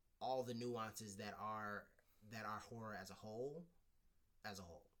all the nuances that are horror as a whole.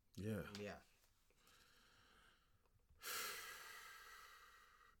 Yeah.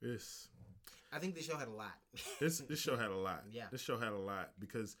 I think this show had a lot. This show had a lot. Yeah. This show had a lot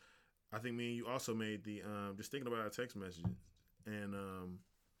because I think me and you also made the just thinking about our text messages, and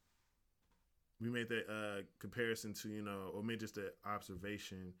we made that comparison to or made just the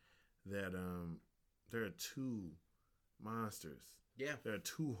observation that there are two monsters. Yeah. There are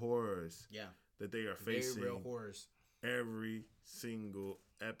two horrors. Yeah. That they are facing. Very real horrors. Every single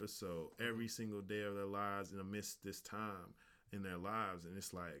episode, every single day of their lives, and amidst this time in their lives, and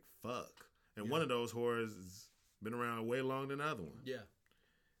it's like fuck. And one of those horrors has been around way longer than the other one. Yeah.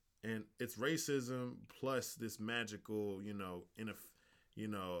 And it's racism plus this magical,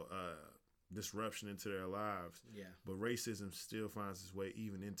 disruption into their lives. Yeah. But racism still finds its way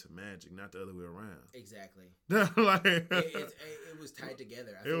even into magic, not the other way around. Exactly. Like it was tied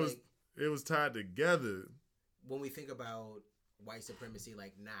together. It was tied together. When we think about white supremacy,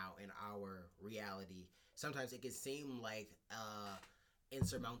 like now in our reality, sometimes it can seem like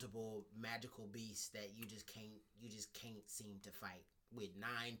insurmountable magical beast that you just can't seem to fight, with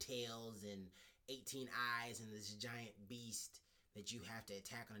 9 tails and 18 eyes and this giant beast that you have to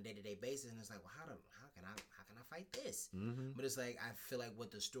attack on a day-to-day basis. And it's like, well, how can I fight this? Mm-hmm. But it's like, I feel like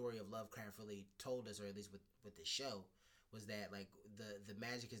what the story of Lovecraft really told us, or at least with the show, was that like the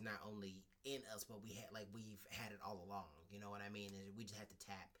magic is not only in us, but we've had it all along. You know what I mean? And we just have to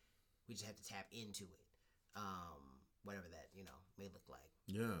tap into it. Whatever that may look like.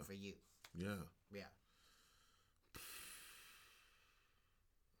 Yeah. For you. Yeah. Yeah.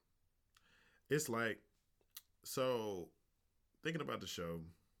 It's like, so thinking about the show,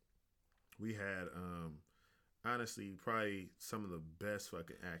 we had honestly probably some of the best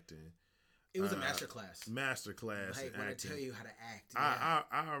fucking acting. It was a masterclass. Like when I tell you how to act. Yeah.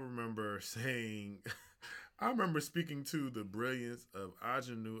 I remember saying, I remember speaking to the brilliance of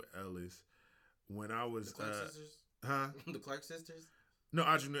Ajanou Ellis when I was. The Clark sisters? Huh? The Clark sisters? No,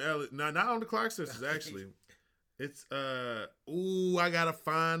 Ajanou Ellis. No, not on the Clark sisters, actually. It's, I gotta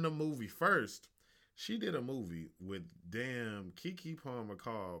find the movie first. She did a movie with Keke Palmer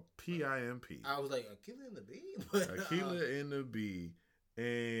called P.I.M.P. I was like, Akilah and the Bee? Akilah and the Bee.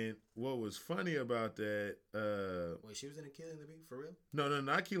 And what was funny about that? Wait, she was in Akilah and the Bee for real? No,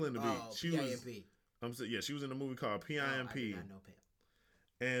 not Akilah and the Bee. She P.I.M.P. was. She was in the movie called P.I.M.P. I did not know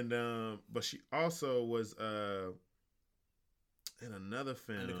And but she also was in another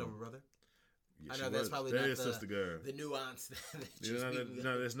film. Undercover Brother. Yeah, I know that's probably not Sister Girl. The nuance that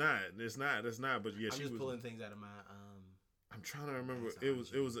no, it's not. But yeah, I'm just pulling things out of my. I'm trying to remember. It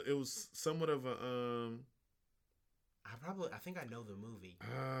was somewhat of a. I think I know the movie.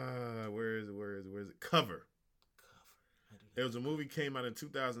 Where is it? Cover. I do It was a movie came out in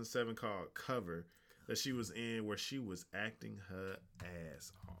 2007 called Cover that she was in, where she was acting her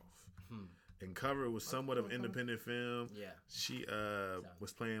ass off. And Cover was somewhat of an independent film. Yeah. She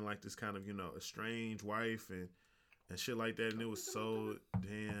was playing like this kind of, estranged wife and shit like that, and it was so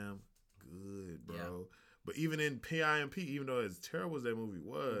damn good, bro. Yeah. But even in PIMP, even though as terrible as that movie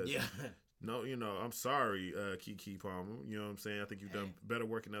was, no, I'm sorry, Keke Palmer. You know what I'm saying? I think you've done better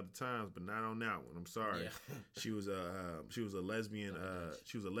work in other times, but not on that one. I'm sorry. Yeah. She was a lesbian.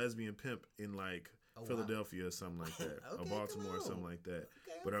 She was a lesbian pimp in like Philadelphia or something like that, or Baltimore or something like that.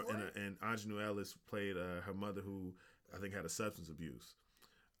 But and Aunjanue Ellis played her mother, who I think had a substance abuse.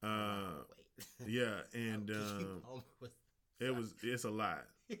 Yeah, and it's a lot.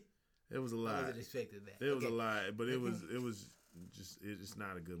 It was a lot. I wasn't expecting that. It was a lot, but it was just it's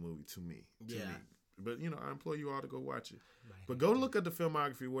not a good movie to me. Me. But I implore you all to go watch it. Right. But go look at the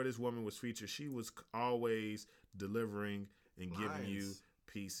filmography where this woman was featured. She was always delivering and giving you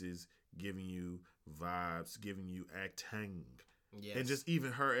pieces, giving you vibes, giving you acting. Yes. And just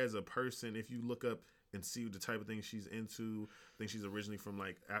even her as a person, if you look up and see the type of things she's into, I think she's originally from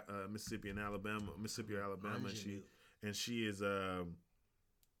like Mississippi or Alabama. And she is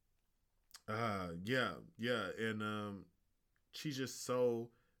and she's just so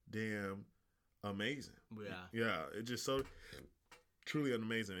damn amazing. Yeah, it's just so truly an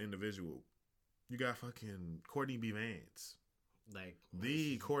amazing individual. You got fucking Courtney B. Vance, like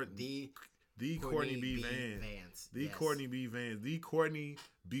the Courtney B. Vance, Courtney B. Vance, the Courtney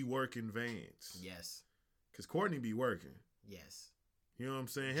B. working Vance. Yes, because Courtney be working. Yes. You know what I'm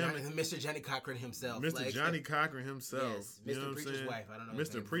saying? Mr. Johnny Cochran himself. Mr. Johnny Cochran himself. Yes. Mr. You know Preacher's wife. I don't know.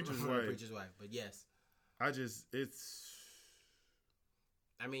 Mr. Preacher's wife. But yes.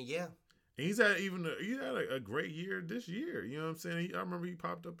 I mean, yeah. And he had a great year this year. You know what I'm saying? I remember he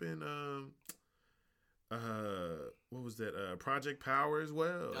popped up in what was that? Project Power as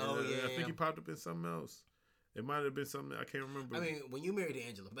well. Oh, and, yeah. I think he popped up in something else. It might have been something I can't remember. I mean, when you married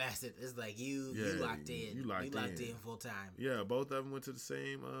Angela Bassett, it's like you locked in. You locked in full time. Yeah, both of them went to the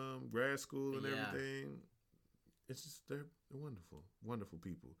same grad school and everything. It's just they're wonderful, wonderful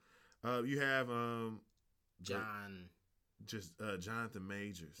people. You have Jonathan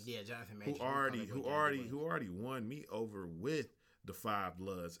Majors. Yeah, Jonathan Majors. Who already won me over with the Five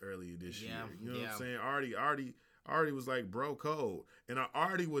Bloods earlier this year. You know what I'm saying? Artie was like bro code, and I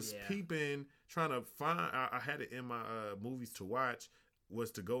already was peeping, trying to find. I had it in my movies to watch,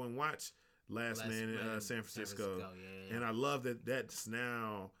 was to go and watch Last Man in San Francisco. And I love that that's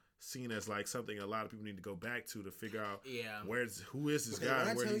now seen as like something a lot of people need to go back to figure out who is this guy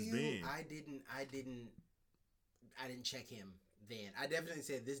and where he's been. I didn't check him then. I definitely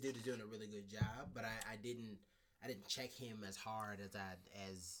said this dude is doing a really good job, but I didn't check him as hard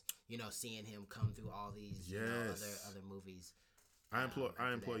as seeing him come through all these other movies. I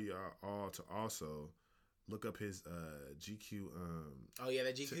implore you all to also look up his GQ.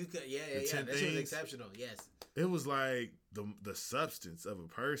 That GQ. That shit was exceptional. Yes, it was like the substance of a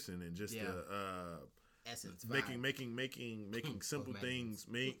person and just the essence, making simple things,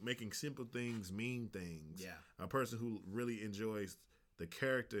 making simple things mean things. Yeah, a person who really enjoys the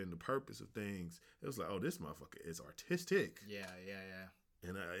character and the purpose of things. It was like, oh, this motherfucker is artistic. Yeah.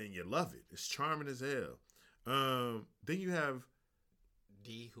 And you love it. It's charming as hell. Then you have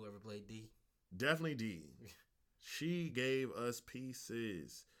D. Whoever played D. Definitely D. She gave us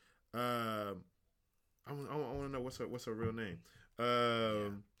pieces. I want to know what's her real name.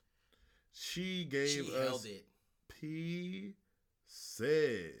 She gave us held it. pieces.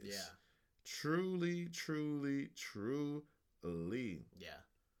 Yeah. Truly. Yeah.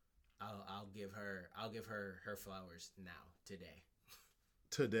 I'll give her her flowers now today.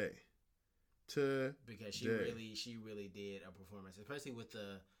 Because she really did a performance, especially with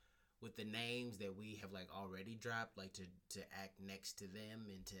the names that we have like already dropped, like to act next to them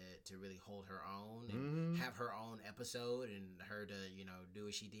and to really hold her own and have her own episode and her to do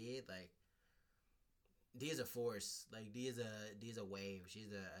what she did. Like D is a force. Like D is a wave.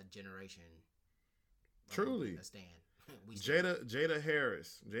 She's a generation. Truly a stand. Jada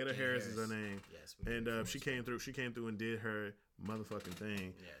Harris. Jada Harris is her name. Yes, and she came through. She came through and did her motherfucking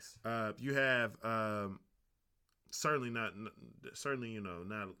thing. Yes. You have certainly not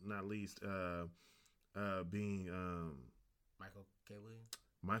least being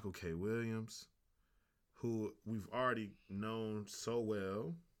Michael K. Williams, who we've already known so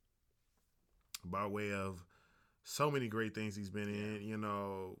well by way of so many great things he's been in.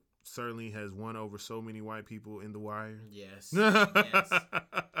 Certainly has won over so many white people in The Wire. Yes.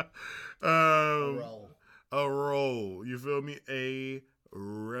 A role. You feel me? A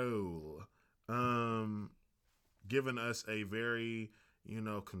role. given us a very,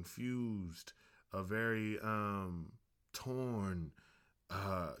 confused, a very torn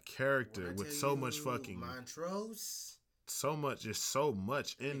character with so much fucking Montrose. So much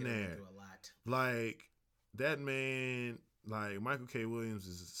in there. A lot. Like that man, like Michael K. Williams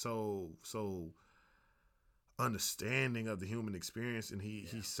is so understanding of the human experience, and he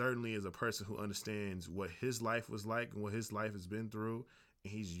certainly is a person who understands what his life was like and what his life has been through,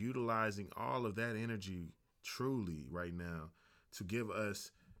 and he's utilizing all of that energy truly right now to give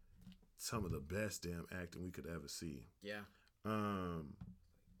us some of the best damn acting we could ever see. Yeah.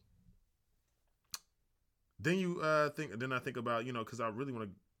 Then I think about, because I really want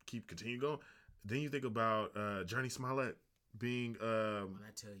to continue going. Then you think about Johnny Smollett being when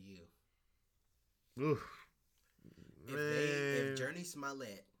I tell you, oof, if Johnny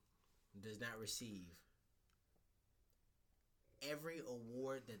Smollett does not receive every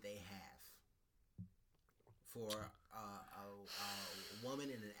award that they have for a woman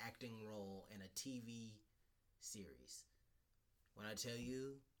in an acting role in a TV series, when I tell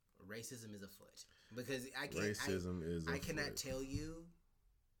you, racism is afoot. Because I cannot tell you.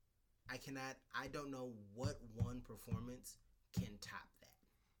 I don't know what one performance can top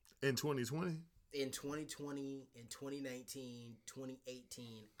that. In 2020? In 2020, in 2019,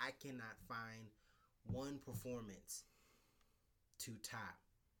 2018, I cannot find one performance to top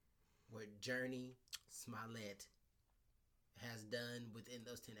what Journey Smollett has done within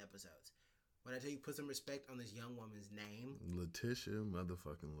those 10 episodes. When I tell you, put some respect on this young woman's name. Letitia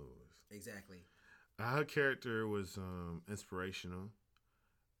motherfucking Lewis. Exactly. Her character was inspirational.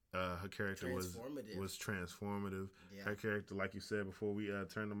 Her character was transformative. Yeah. Her character, like you said before we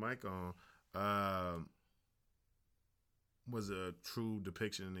turned the mic on, was a true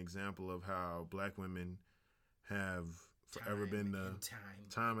depiction and example of how black women have forever been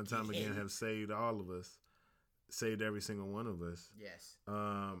time and time again have saved all of us, saved every single one of us. Yes.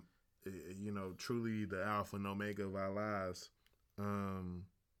 Truly the alpha and omega of our lives,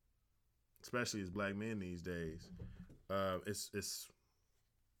 especially as black men these days. It's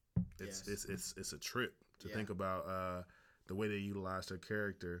a trip to think about the way they utilized her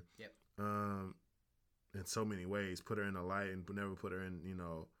character. Yep. In so many ways, put her in the light and never put her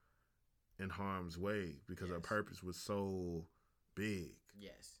in harm's way because her purpose was so big.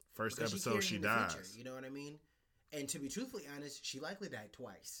 Yes. First episode, she dies. Future, you know what I mean? And to be truthfully honest, she likely died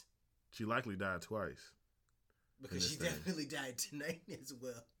twice. She likely died twice. Because she definitely died tonight as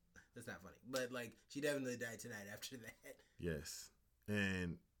well. That's not funny. But, she definitely died tonight after that. Yes.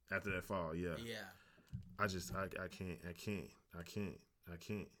 And after that fall, yeah. Yeah. I can't.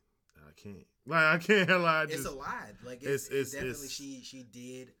 Like, I can't lie. It's a lot. It's definitely, she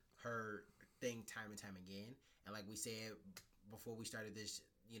did her thing time and time again. And like we said before we started this,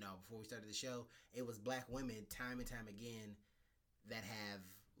 before we started the show, it was black women time and time again that have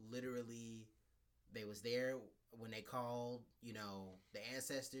literally, they was there when they called, the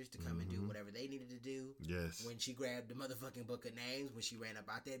ancestors to come and do whatever they needed to do. Yes. When she grabbed the motherfucking book of names, when she ran up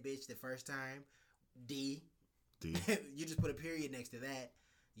out that bitch the first time, D. You just put a period next to that.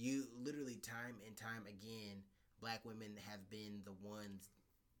 You literally time and time again, black women have been the ones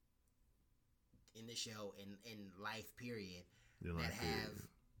in the show in life period that have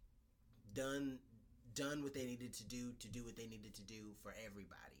done what they needed to do what they needed to do for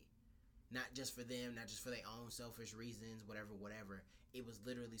everybody. Not just for them, not just for their own selfish reasons, whatever. It was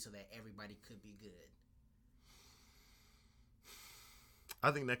literally so that everybody could be good.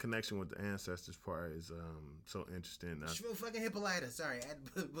 I think that connection with the ancestors part is so interesting. Fucking Hippolyta. Sorry, I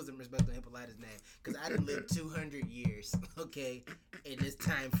put some respect on Hippolyta's name because I done lived 200 years. Okay, in this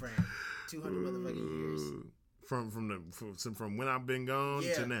time frame, 200 motherfucking years. From when I've been gone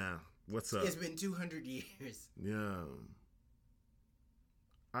to now. What's up? It's been 200 years. Yeah.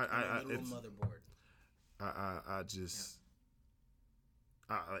 Motherboard.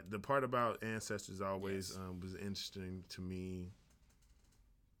 The part about ancestors always was interesting to me.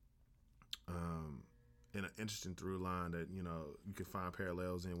 And an interesting through line that you can find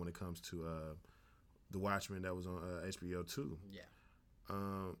parallels in when it comes to The Watchmen that was on HBO too. Yeah.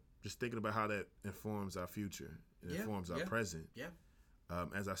 Just thinking about how that informs our future, it informs our present. Yeah.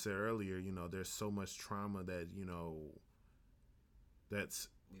 As I said earlier, there's so much trauma that that's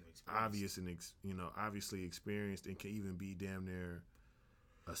obvious and obviously experienced and can even be damn near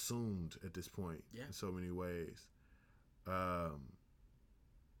assumed at this point in so many ways.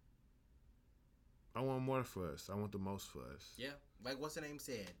 I want more for us. I want the most for us. Yeah, like what's the name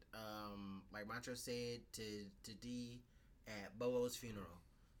said? Like Mantra said to D at Bobo's funeral.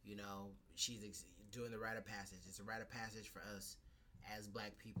 She's doing the rite of passage. It's a rite of passage for us as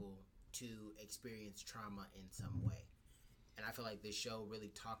black people to experience trauma in some way. And I feel like this show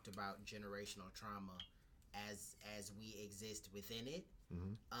really talked about generational trauma as we exist within it.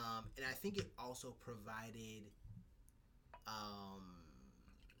 Mm-hmm. And I think it also provided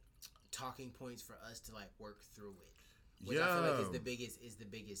talking points for us to like work through it. Which I feel like is the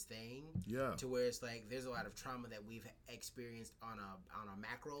biggest thing. Yeah. To where it's like there's a lot of trauma that we've experienced on a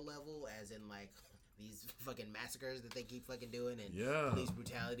macro level, as in like these fucking massacres that they keep fucking doing, and police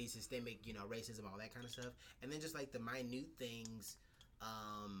brutality, systemic, racism, all that kind of stuff. And then just like the minute things,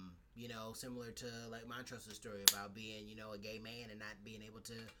 similar to like Montrose's story about being, a gay man and not being able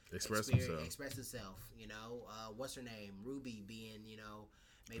to express himself. What's her name? Ruby being,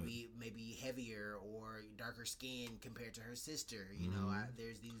 maybe heavier or darker skin compared to her sister.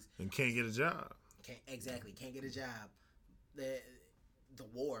 There's these and can't get a job. Can't get a job. The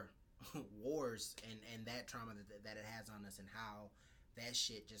wars and that trauma that it has on us, and how that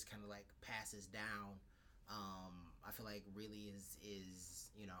shit just kind of like passes down. I feel like really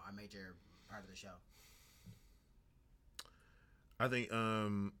is a major part of the show. I think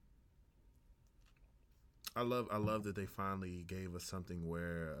I love that they finally gave us something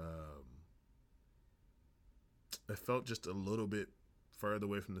where it felt just a little bit further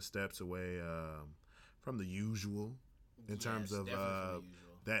away from the steps, away from the usual in terms of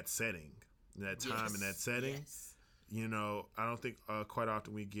that setting, that time and that setting. Yes. I don't think quite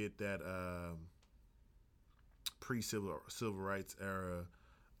often we get that pre-civil rights era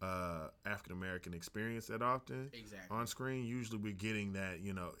African American experience that often on screen. Usually we're getting that,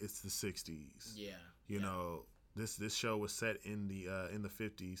 it's the 60s. This show was set in the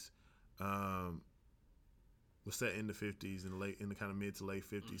 50s. Was set in the 50s in the kind of mid to late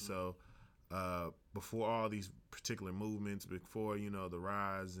 50s. So before all these particular movements, before the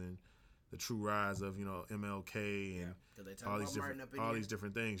rise and the true rise of MLK and all these different things.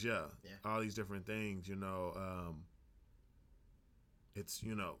 All these different things. It's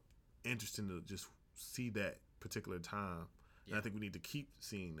interesting to just see that particular time. And I think we need to keep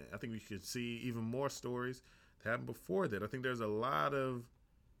seeing that. I think we should see even more stories that happened before that. I think there's a lot of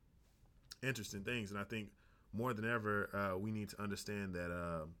interesting things, and I think more than ever we need to understand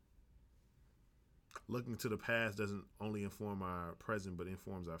that looking to the past doesn't only inform our present, but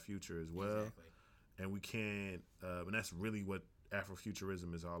informs our future as well. Exactly. And we can't, and that's really what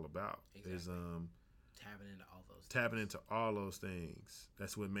Afrofuturism is all about. Exactly. Is tapping into all those things.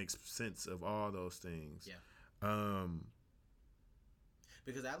 That's what makes sense of all those things. Yeah.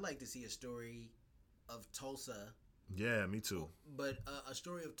 Because I'd like to see a story of Tulsa. Yeah, me too. But a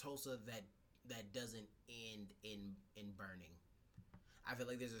story of Tulsa that doesn't end in burning. I feel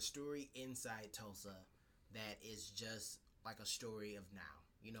like there's a story inside Tulsa that is just like a story of now.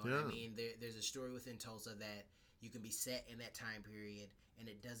 You know what I mean? There's a story within Tulsa that you can be set in that time period, and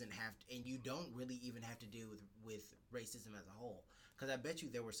it doesn't have to, and you don't really even have to deal with racism as a whole. Because I bet you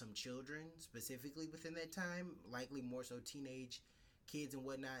there were some children specifically within that time, likely more so teenage kids and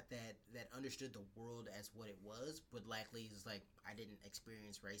whatnot, that understood the world as what it was, but likely it's like, I didn't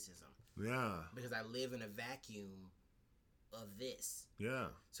experience racism. Yeah. Because I live in a vacuum of this. Yeah.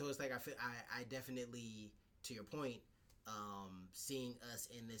 So it's like I definitely, to your point, seeing us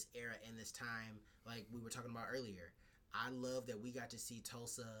in this era, in this time, like we were talking about earlier, I love that we got to see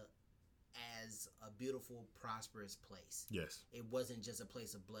Tulsa as a beautiful, prosperous place. Yes. It wasn't just a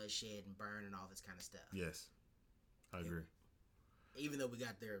place of bloodshed and burn and all this kind of stuff. Yes. I agree. Even though we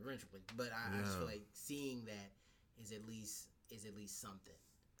got there eventually, but I just feel like seeing that is at least something.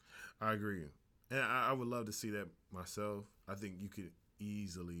 I agree. And I would love to see that myself. I think you could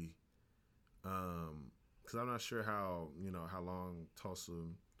easily, because I'm not sure how long Tulsa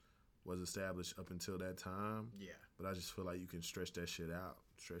was established up until that time. Yeah. But I just feel like you can stretch that shit out.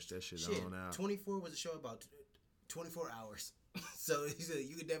 On out. 24 was a show about 24 hours. So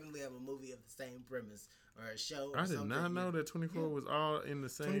you could definitely have a movie of the same premise or a show. Or I did not know that 24 was all in the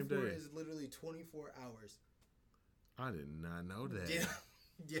same 24 day. 24 is literally 24 hours. I did not know that. Yeah.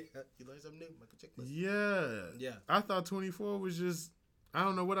 Yeah. You learned something new. Michael Checklist. Yeah. Yeah. I thought 24 was just, I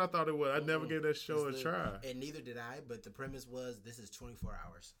don't know what I thought it was. I never gave that show a try. And neither did I, but the premise was this is 24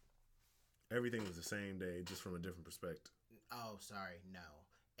 hours. Everything was the same day, just from a different perspective. Oh, sorry. No.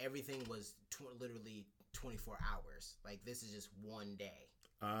 Everything was literally 24 hours. Like, this is just one day.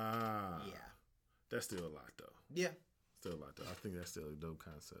 Ah. Yeah. That's still a lot, though. Yeah. Still a lot, though. I think that's still a dope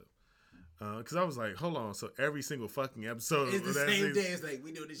concept. Because I was like, hold on. So every single fucking episode. It's the same day. It's like,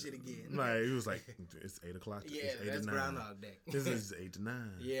 we doing this shit again. Like, it was like, it's 8 o'clock. Yeah, it's 8 that's to 9. Groundhog Day. This is 8 to 9.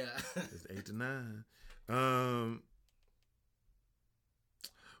 Yeah. It's 8 to 9.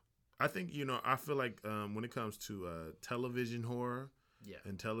 I think, I feel like when it comes to television horror, Yeah.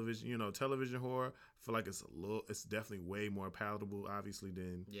 And television, television horror, I feel like it's definitely way more palatable, obviously,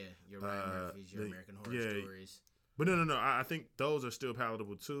 than your Ryan Murphy's, your American Horror Stories. But no. I think those are still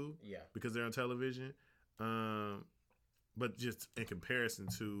palatable too. Yeah. Because they're on television. But just in comparison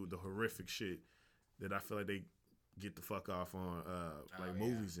to the horrific shit that I feel like they get the fuck off on,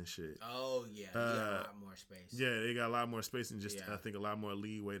 movies and shit. Oh yeah, you got a lot more space. Yeah, they got a lot more space and just I think a lot more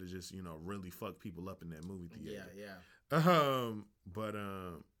leeway to just really fuck people up in that movie theater. Yeah.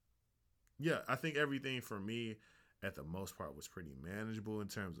 I think everything for me, at the most part, was pretty manageable in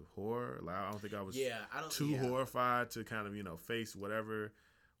terms of horror. Like I don't think I was too horrified to kind of face whatever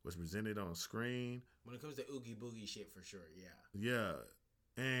was presented on screen. When it comes to Oogie Boogie shit, for sure, yeah.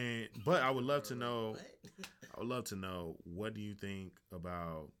 But I would love to know. I would love to know, what do you think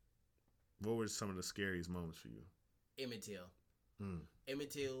about, what were some of the scariest moments for you? Emmett Till.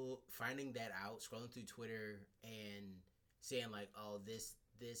 Emmett Till, finding that out, scrolling through Twitter and saying like, oh, this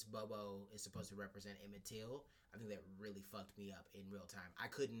Bobo is supposed to represent Emmett Till. I think that really fucked me up in real time. I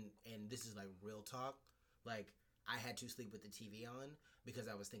couldn't, and this is like real talk, like I had to sleep with the TV on because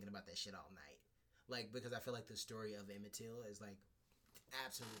I was thinking about that shit all night. Like, because I feel like the story of Emmett Till is like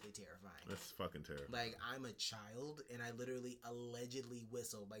absolutely terrifying. That's fucking terrifying. Like, I'm a child and I literally allegedly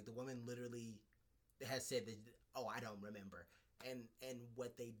whistled. Like, the woman literally has said that, oh, I don't remember. And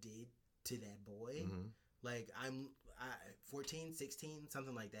what they did to that boy, like, I'm 14, 16,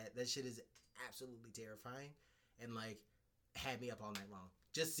 something like that. That shit is absolutely terrifying and, like, had me up all night long.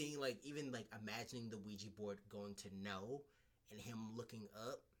 Just seeing, like, even, like, imagining the Ouija board going to no and him looking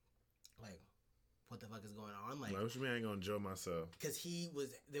up, like, what the fuck is going on? Like, what you mean I ain't gonna enjoy myself? Because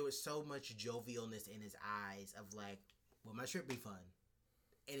there was so much jovialness in his eyes of like, will my trip be fun?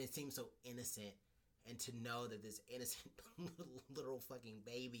 And it seemed so innocent. And to know that this innocent little fucking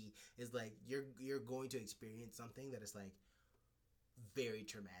baby is like, you're going to experience something that is like very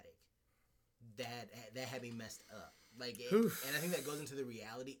traumatic. That had me messed up. Like, and I think that goes into the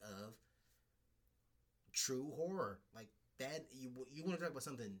reality of true horror. Like, that, you want to talk about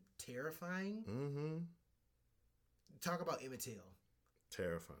something terrifying? Talk about Emmett Till.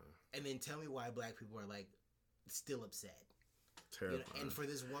 Terrifying. And then tell me why black people are like still upset. Terrifying. And for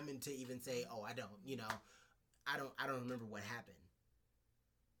this woman to even say, "Oh, I don't remember what happened."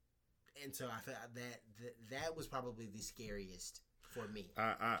 And so I felt that was probably the scariest for me.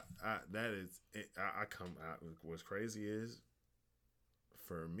 What's crazy is,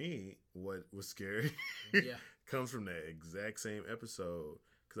 for me, what was scary comes from that exact same episode,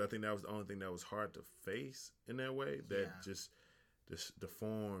 because I think that was the only thing that was hard to face in that way. That just this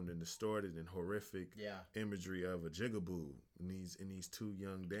deformed and distorted and horrific imagery of a jigaboo in these two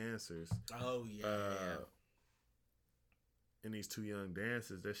young dancers. Oh yeah. In these two young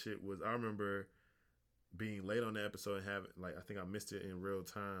dancers, that shit was. I remember being late on the episode and having, like, I think I missed it in real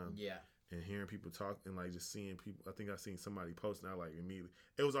time. Yeah. And hearing people talk and like just seeing people. I think I seen somebody post and I like immediately.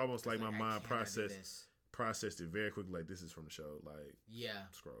 It was almost like my mind processed it very quickly. Like, this is from the show. Like,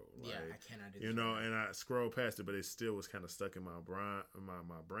 scroll. Like, I cannot do this. And I scrolled past it, but it still was kind of stuck in my brain.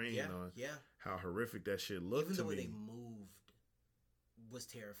 On how horrific that shit looked. Even to the way me. they moved was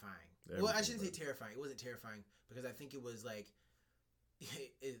terrifying. Everything, well, I shouldn't say terrifying. It wasn't terrifying because I think it was like,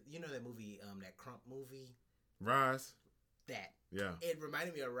 you know that movie, that Crump movie, Rise. That Yeah, it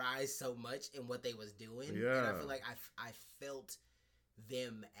reminded me of Rise so much in what they was doing. Yeah, and I feel like I felt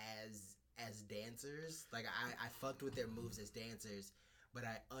them as dancers. Like I fucked with their moves as dancers, but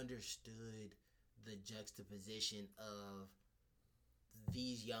I understood the juxtaposition of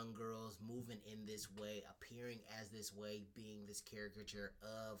these young girls moving in this way, appearing as this way, being this caricature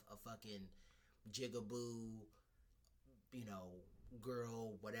of a fucking jigaboo,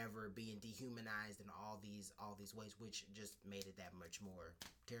 girl, whatever, being dehumanized in all these ways, which just made it that much more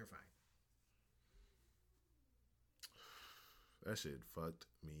terrifying. That shit fucked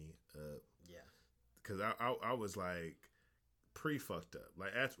me up. Yeah, because I was like pre-fucked up.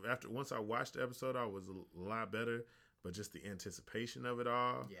 Like after once I watched the episode, I was a lot better. But just the anticipation of it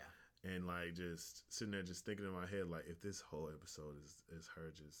all, and like just sitting there, just thinking in my head, like, if this whole episode is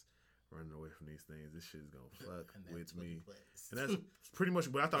her just running away from these things, this shit's gonna fuck with me. And that's pretty much.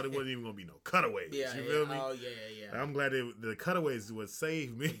 But I thought it wasn't even gonna be no cutaways. You feel me? Oh yeah. I'm glad the cutaways would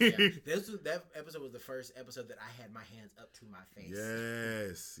save me. That episode was the first episode that I had my hands up to my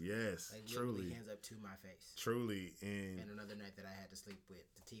face. Yes, like, truly, hands up to my face. Truly, and another night that I had to sleep with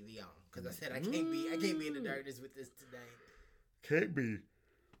the TV on because I said I can't be in the darkness with this today. Can't be.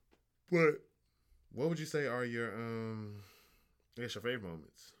 But what would you say are your your favorite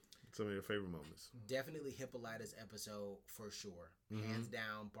moments? Some of your favorite moments. Definitely Hippolyta's episode for sure. Hands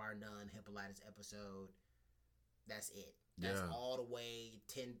down, bar none, Hippolyta's episode. That's it. That's all the way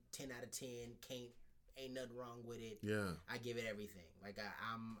 10 out of 10. Ain't nothing wrong with it. Yeah. I give it everything. Like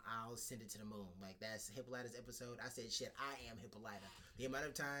I'll send it to the moon. Like that's Hippolyta's episode. I said shit. I am Hippolyta. The amount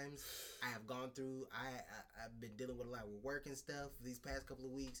of times I have gone through, I've been dealing with a lot with work and stuff these past couple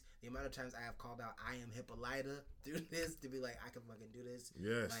of weeks. The amount of times I have called out I am Hippolyta through this to be like I can fucking do this.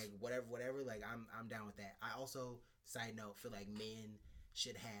 Yes. Like whatever. Like I'm down with that. I also, side note, feel like men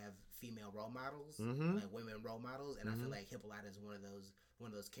should have female role models, like women role models, and I feel like Hippolyta is one of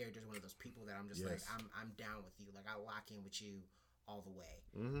those characters, one of those people that I'm just like I'm down with you. Like I lock in with you all the way.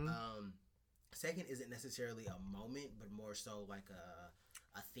 Second isn't necessarily a moment, but more so like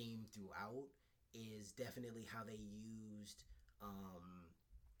a theme throughout is definitely how they used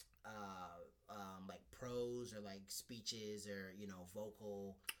like prose or like speeches or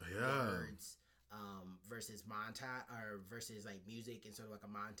vocal words versus montage or versus like music in sort of like a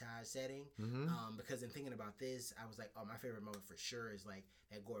montage setting. Because in thinking about this, I was like, oh, my favorite moment for sure is like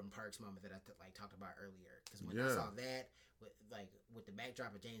that Gordon Parks moment that I talked about earlier. Because when I saw that with the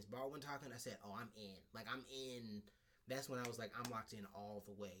backdrop of James Baldwin talking, I said, oh, I'm in. Like I'm in. That's when I was like, I'm locked in all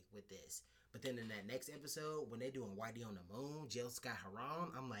the way with this. But then in that next episode, when they're doing Whitey on the Moon, Jill Scott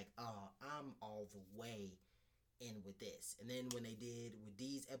Heron, I'm like, oh, I'm all the way in with this. And then when they did with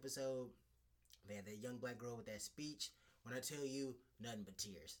Dee's episode, they had that young black girl with that speech. When I tell you, nothing but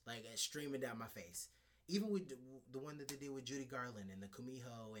tears, like streaming down my face. Even with the one that they did with Judy Garland and the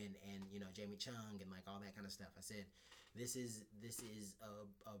Kumiho and Jamie Chung and like all that kind of stuff. I said, this is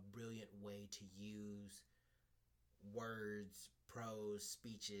a brilliant way to use words, prose,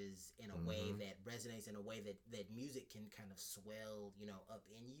 speeches in a way that resonates, in a way that music can kind of swell, up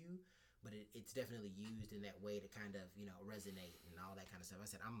in you. But it's definitely used in that way to kind of, resonate and all that kind of stuff. I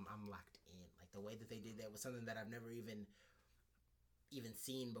said, I'm locked in. Like the way that they did that was something that I've never even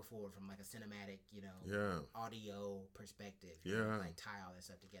seen before from like a cinematic, audio perspective. Like tie all that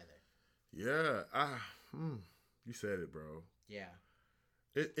stuff together. Yeah. You said it, bro. Yeah.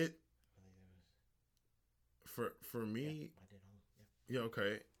 It for me. Yeah.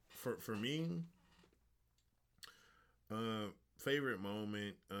 Okay. For me, favorite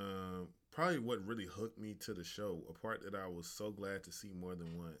moment, probably what really hooked me to the show, a part that I was so glad to see more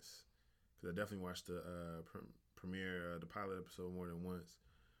than once, because I definitely watched the premiere, the pilot episode more than once,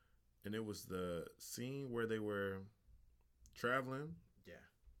 and it was the scene where they were traveling. Yeah.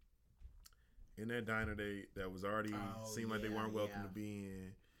 In that diner, that was already seemed like they weren't welcome to be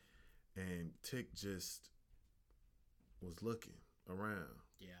in, and Tick just was looking around.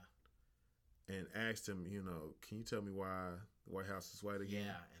 Yeah. And asked him, can you tell me why the White House is white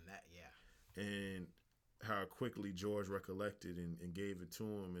again? And how quickly George recollected and gave it to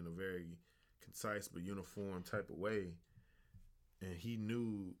him in a very concise but uniform type of way. And he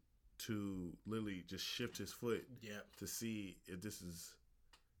knew to literally just shift his foot to see if this is,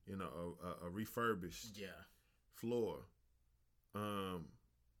 a refurbished floor.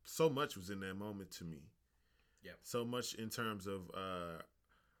 So much was in that moment to me. Yep. So much in terms of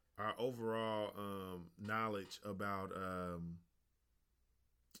our overall knowledge about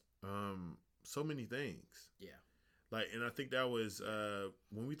so many things. Yeah. Like, and I think that was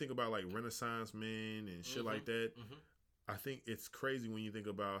when we think about like Renaissance men and shit like that. I think it's crazy when you think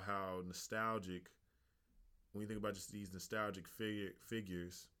about how nostalgic. When you think about just these nostalgic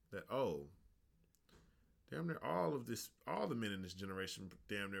figures, that damn near all the men in this generation,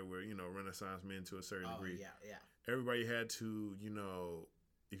 damn near were Renaissance men to a certain degree. Yeah. Everybody had to,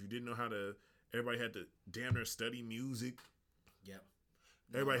 if you didn't know how to, everybody had to damn near study music. Yep.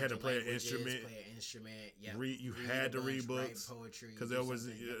 Everybody had to play an instrument. Yeah. You had to read books, write poetry, because there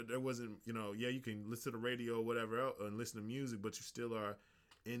wasn't. You can listen to the radio or whatever else and listen to music, but you still are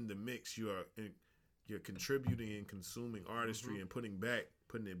in the mix. You're contributing and consuming artistry and putting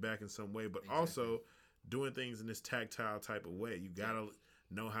it back in some way, but also doing things in this tactile type of way. You gotta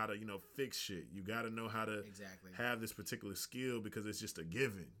know how to, fix shit. You gotta know how to have this particular skill, because it's just a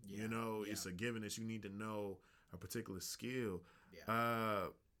given. It's a given that you need to know a particular skill. Yeah.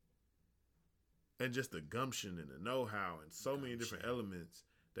 And just the gumption and the know-how and so many different elements.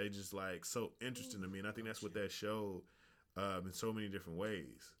 They just like so interesting to me, and I think that's what that showed. In so many different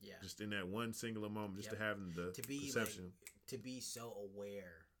ways. Yeah. Just in that one singular moment, just to have the perception. To be so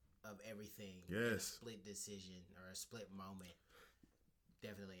aware of everything. Yes. In a split decision or a split moment.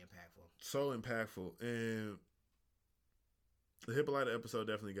 Definitely impactful. So impactful. And the Hippolyta episode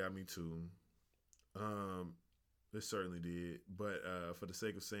definitely got me too. It certainly did. But for the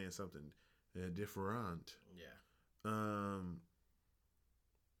sake of saying something different. Yeah.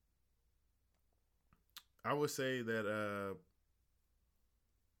 I would say that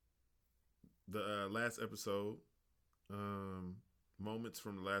the last episode, moments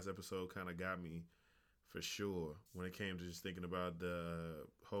from the last episode kind of got me for sure when it came to just thinking about the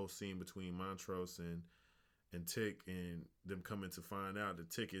whole scene between Montrose and Tick, and them coming to find out that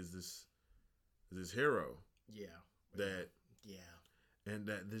Tick is this hero. Yeah. That yeah. And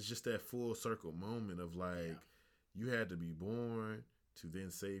that there's just that full circle moment of like you had to be born to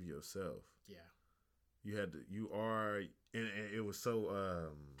then save yourself. Yeah. And it was so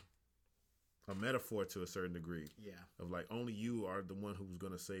a metaphor to a certain degree. Yeah. Of like only you are the one who's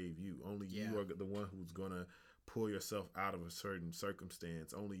gonna save you. Only you are the one who's gonna pull yourself out of a certain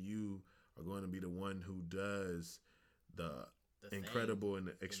circumstance. Only you are going to be the one who does the incredible and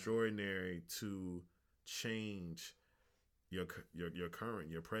the extraordinary to change your current,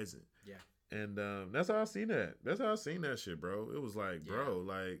 your present. Yeah. And that's how I seen that. That's how I seen that shit, bro. It was like, bro,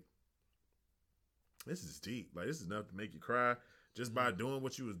 like this is deep. Like this is enough to make you cry just by doing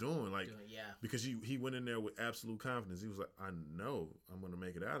what you was doing. Like because he went in there with absolute confidence. He was like, I know I'm gonna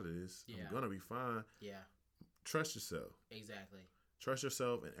make it out of this. Yeah. I'm gonna be fine. Yeah. Trust yourself. Exactly. Trust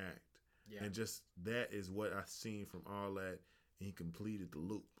yourself and act. Yeah. And just that is what I've seen from all that. And he completed the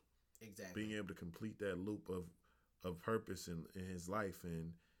loop. Exactly. Being able to complete that loop of purpose in his life,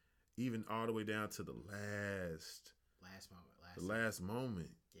 and even all the way down to the last moment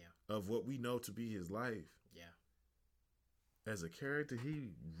of what we know to be his life. Yeah. As a character,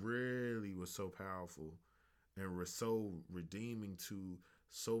 he really was so powerful and was so redeeming to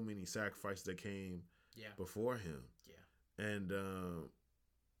so many sacrifices that came before him. Yeah. And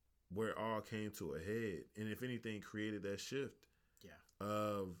where it all came to a head. And if anything, created that shift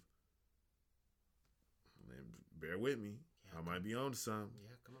of, bear with me, I might be on to something.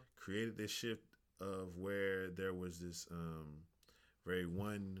 Yeah, come on. Created this shift of where there was this very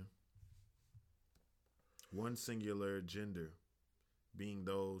one singular gender, being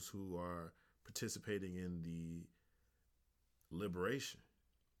those who are participating in the liberation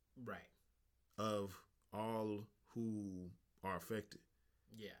of all who are affected.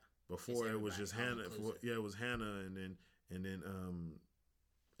 Yeah. Before it was just Hannah. It was Hannah, and then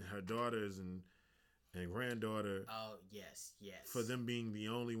her daughters and granddaughter. Oh yes. For them being the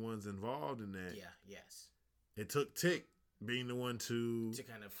only ones involved in that. Yeah. Yes. It took Tick being the one to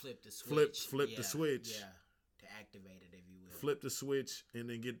kind of flip the switch. Flip the switch. Yeah. To activate it, if you will. Flip the switch and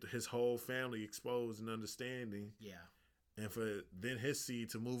then get his whole family exposed and understanding. Yeah. And for then his seed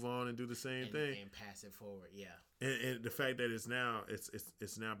to move on and do the same thing and pass it forward, and the fact that it's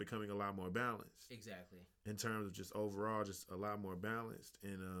now becoming a lot more balanced, exactly, in terms of just overall just a lot more balanced,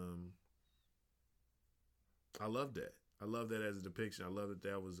 and I love that. I love that as a depiction. I love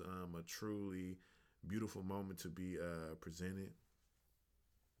that was a truly beautiful moment to be presented.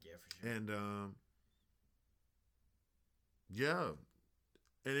 Yeah, for sure. And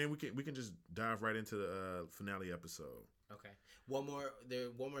and then we can just dive right into the finale episode. Okay. One more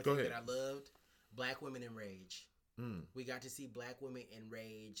thing that I loved: Black women in rage. We got to see Black women in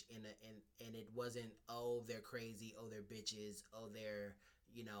rage, and it wasn't, oh, they're crazy, oh, they're bitches, oh, they're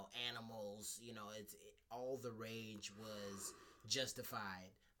animals. All the rage was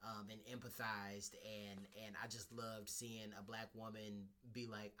justified and empathized, and I just loved seeing a Black woman be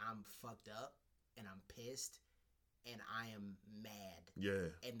like, I'm fucked up and I'm pissed and I am mad.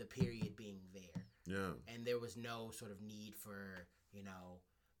 Yeah. And the period being there. Yeah. And there was no sort of need for,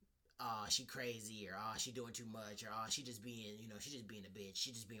 she crazy, or she doing too much, or she just being, she just being a bitch,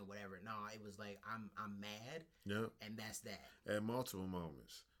 she just being whatever. No, it was like I'm mad. Yeah. And that's that. At multiple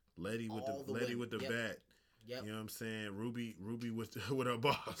moments. Lady with the bat. Yep. You know what I'm saying? Ruby with her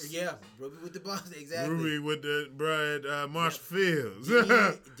boss. Yeah, Ruby with the boss, exactly. Ruby with the bride, Marshall Fields.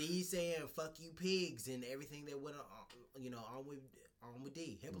 D saying "fuck you pigs" and everything that went on with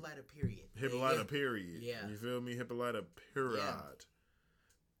D. Hippolyta period. Hippolyta period. Yeah. You feel me? Hippolyta period.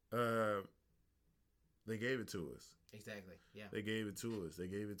 Yeah. They gave it to us. Exactly. Yeah. They gave it to us,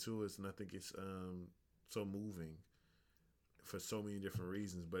 and I think it's so moving for so many different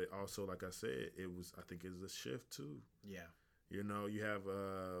reasons. But also, like I said, I think it's a shift too. Yeah. You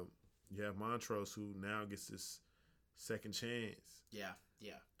have Montrose, who now gets this second chance. Yeah.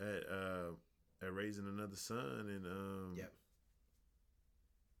 Yeah. At raising another son, and yep.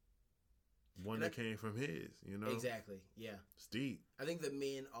 One that came from his, Exactly, yeah. It's deep. I think the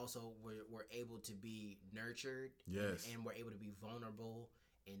men also were able to be nurtured, yes, and were able to be vulnerable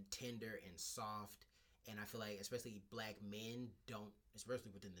and tender and soft. And I feel like especially Black men don't, especially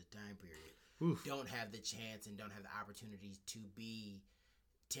within the time period, don't have the chance and don't have the opportunities to be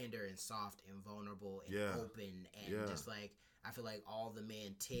tender and soft and vulnerable and open, and just like, I feel like all the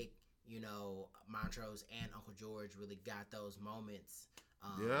men Tick, Montrose and Uncle George really got those moments.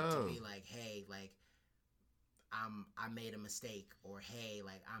 To be like, hey, like, I made a mistake, or hey,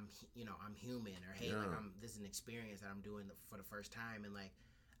 like I'm human, or hey, like this is an experience that I'm doing for the first time, and like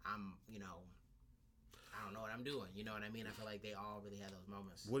I'm I don't know what I'm doing. You know what I mean? I feel like they all really had those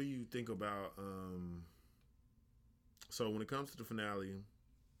moments. What do you think about? So when it comes to the finale,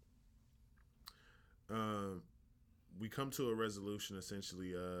 we come to a resolution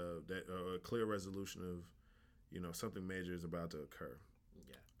essentially, that a clear resolution of, something major is about to occur.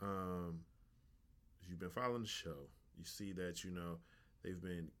 Yeah. If you've been following the show, you see that they've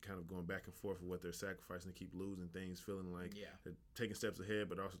been kind of going back and forth with what they're sacrificing to keep losing things, feeling like they're taking steps ahead,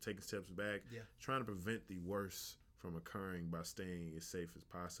 but also taking steps back, trying to prevent the worst from occurring by staying as safe as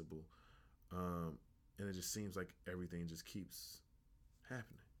possible. And it just seems like everything just keeps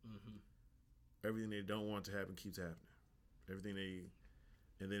happening. Mm-hmm. Everything they don't want to happen keeps happening.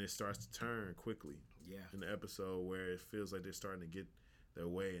 And then it starts to turn quickly. Yeah. In the episode where it feels like they're starting to get their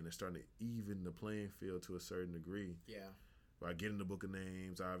way and they're starting to even the playing field to a certain degree. Yeah. By getting the book of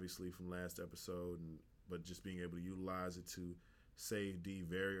names, obviously from last episode, but just being able to utilize it to save D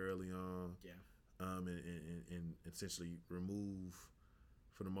very early on. Yeah. And essentially remove,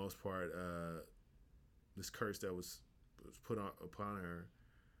 for the most part, this curse that was put upon her.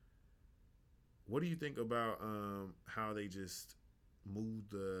 What do you think about how they just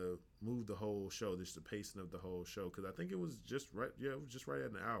moved the whole show, just the pacing of the whole show? Because I think it was just right. Yeah, it was just right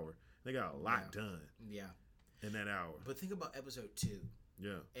at an hour. They got a lot done. Yeah. In that hour. But think about episode 2.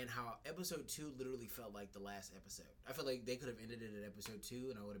 Yeah. And how episode 2 literally felt like the last episode. I feel like they could have ended it at episode 2,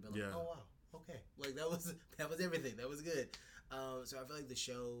 and I would have been like, oh wow, okay, like that was everything. That was good. So I feel like the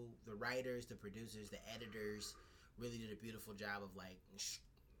show, the writers, the producers, the editors really did a beautiful job of like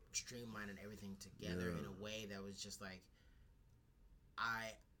streamlining everything together in a way that was just like,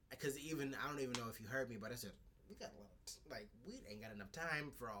 because even I don't even know if you heard me, but I said we got a lot of we ain't got enough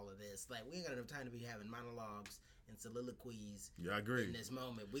time for all of this. Like we ain't got enough time to be having monologues and soliloquies. Yeah, I agree. In this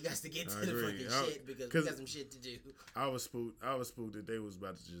moment, we got to get to the fucking shit because we got some shit to do. I was spooked that they was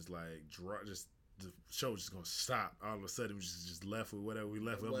about to just like drop, just the show was just gonna stop. All of a sudden, we just left with whatever we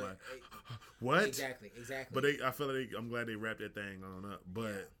left with. I'm like, what? Exactly. But I feel like I'm glad they wrapped that thing on up.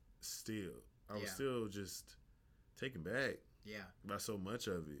 But still, I was still just taken back. Yeah. By so much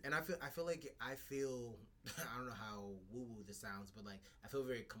of it. And I feel I don't know how woo woo this sounds, but like I feel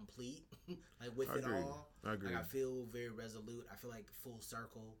very complete, like with it all. I agree. Like I feel very resolute. I feel like full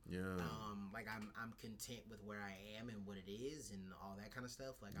circle. Yeah. Like I'm content with where I am and what it is and all that kind of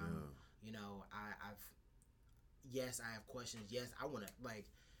stuff. Like I have questions. Yes, I want to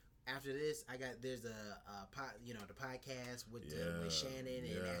like. After this, there's the podcast with Shannon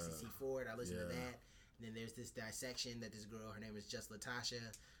and Ashley C. Ford. I listen to that. And then there's this dissection that this girl, her name is Just Latasha,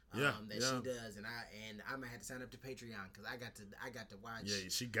 she does, and I might have to sign up to Patreon because I got to watch. Yeah,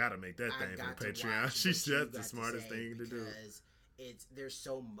 she got to make that thing for Patreon. She's just the smartest thing to do. Because there's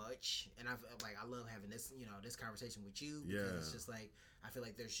so much, and I love having this this conversation with you because it's just like I feel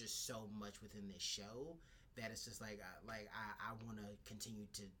like there's just so much within this show that it's just like I want to continue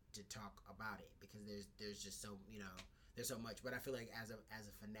to talk about it because there's just so there's so much, but I feel like as a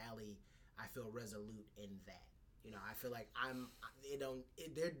finale. I feel resolute in that. I feel like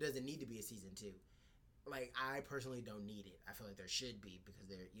there doesn't need to be a season 2. Like I personally don't need it. I feel like there should be because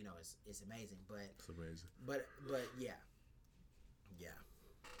it's amazing. But it's amazing. But yeah.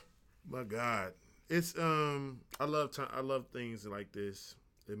 My God, it's I love things like this.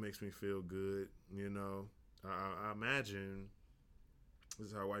 It makes me feel good. I imagine this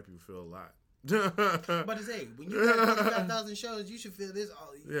is how white people feel a lot. But to say, when you got 25,000 shows, you should feel this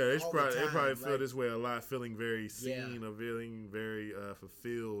all. Yeah, they probably feel this way a lot, feeling very seen or feeling very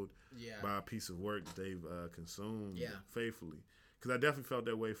fulfilled by a piece of work that they've consumed faithfully. Because I definitely felt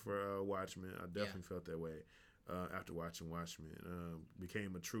that way for Watchmen. I definitely felt that way after watching Watchmen.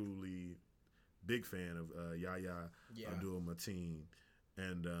 Became a truly big fan of Yahya Abdul-Mateen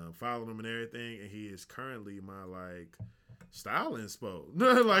and followed him and everything. And he is currently my style inspo.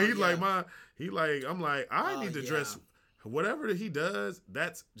 I'm like, I need to dress whatever he does.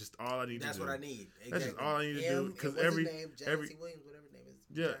 That's just all I need to do. That's what I need. Exactly. That's just all I need to do. Because Jonathan Williams, whatever his name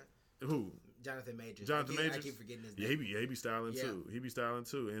is. Yeah. Who? Jonathan Majors. Majors. I keep forgetting his name. Yeah, he be styling too. He be styling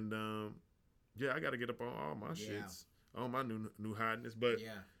too. And I got to get up on all my shits, all my new hotness. But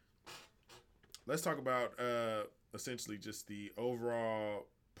let's talk about essentially just the overall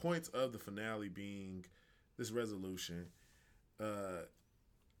points of the finale being this resolution.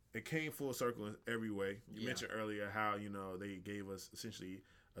 It came full circle in every way. You mentioned earlier how they gave us essentially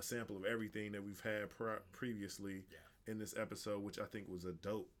a sample of everything that we've had previously in this episode, which I think was a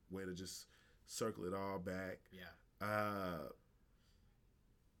dope way to just circle it all back.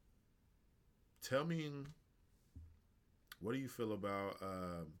 Tell me What do you feel about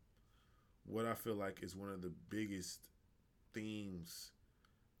what I feel like is one of the biggest themes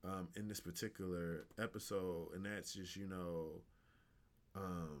in this particular episode, and that's just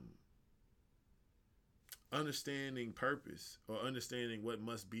understanding purpose or understanding what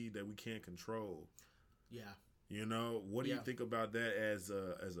must be that we can't control. Yeah. What do you think about that as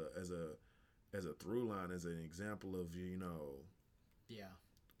a through line, as an example of yeah,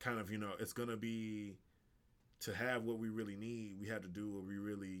 kind of it's gonna be to have what we really need. We have to do what we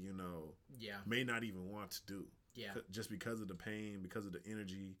really may not even want to do. Yeah. Just because of the pain, because of the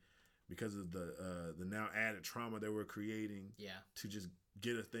energy, because of the now added trauma that we're creating. Yeah. To just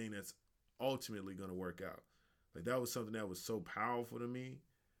get a thing that's ultimately going to work out. Like, that was something that was so powerful to me,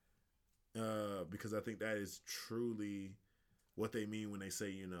 because I think that is truly what they mean when they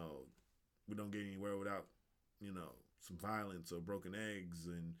say, we don't get anywhere without, some violence or broken eggs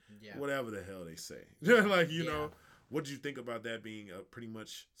and whatever the hell they say. Like, what did you think about that being pretty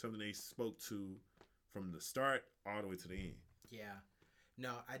much something they spoke to from the start all the way to the end? Yeah.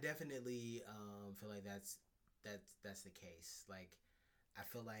 No, I definitely feel like that's the case. Like, I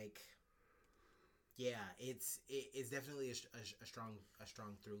feel like, it's definitely a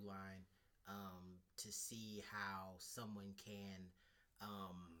strong through line to see how someone can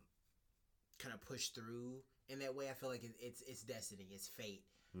kind of push through in that way. I feel like it's destiny, it's fate,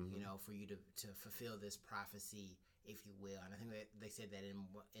 for you to fulfill this prophecy, if you will. And I think that they said that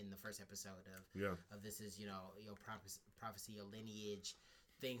in the first episode of this is your prophecy, your lineage,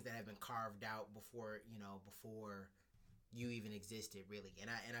 things that have been carved out before you even existed, really. And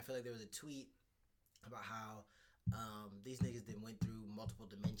I feel like there was a tweet about how these niggas then went through multiple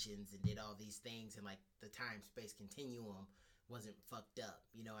dimensions and did all these things, and like the time space continuum wasn't fucked up.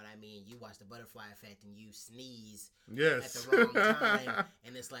 You know what I mean? You watch the butterfly effect and you sneeze at the wrong time,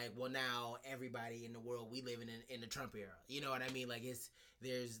 and it's like, well, now everybody in the world, we living in the Trump era. You know what I mean? Like,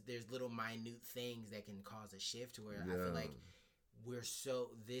 there's little minute things that can cause a shift to where I feel like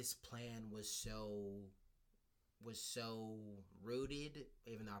this plan was so rooted,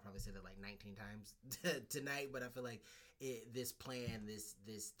 even though I probably said it like 19 times tonight, but I feel like this plan,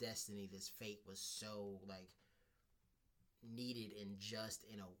 this destiny, this fate was so like needed and just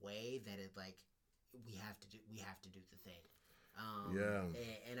in a way that it like we have to do the thing.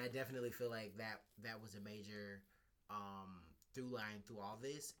 And I definitely feel like that was a major through line through all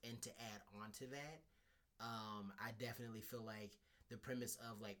this. And to add on to that, I definitely feel like the premise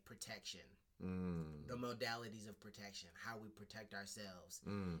of like protection, the modalities of protection, how we protect ourselves.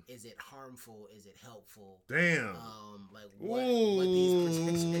 Is it harmful? Is it helpful? Damn. Like what these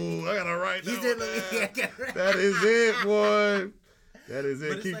protection. I gotta write that. That is it, boy. That is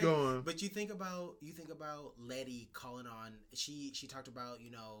it. Keep going. But you think about Letty calling on. She talked about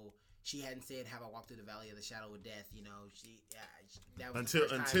she hadn't said, "Have I walked through the valley of the shadow of death?" That was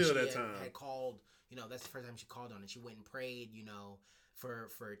until that time had called. That's the first time she called on it. She went and prayed.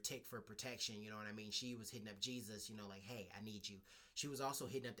 For protection, you know what I mean? She was hitting up Jesus, like, hey, I need you. She was also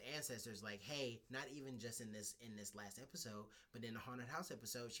hitting up the ancestors, like, hey, not even just in this last episode, but in the haunted house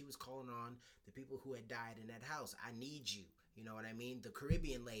episode, she was calling on the people who had died in that house. I need you. You know what I mean? The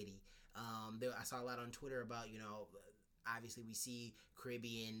Caribbean lady. I saw a lot on Twitter about, obviously we see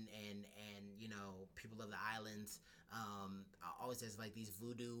Caribbean and people of the islands always has like these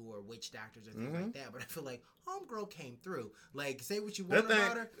voodoo or witch doctors or things like that, but I feel like homegirl came through. Like, say what you want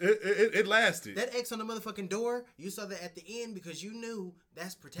about her, it lasted. That X on the motherfucking door, you saw that at the end because you knew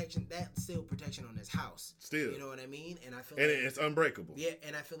that's protection. That's still protection on this house. Still, you know what I mean? And I feel like it's unbreakable. Yeah,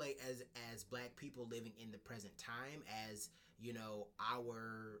 and I feel like as Black people living in the present time, as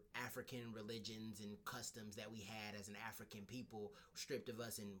our African religions and customs that we had as an African people stripped of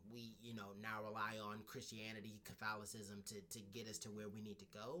us, and we, now rely on Christianity, Catholicism to get us to where we need to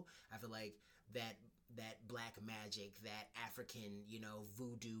go. I feel like that Black magic, that African,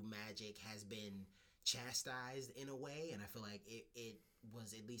 voodoo magic has been chastised in a way, and I feel like it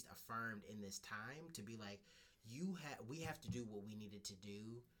was at least affirmed in this time to be like, we have to do what we needed to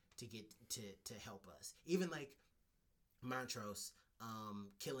do to get to help us. Even like Montrose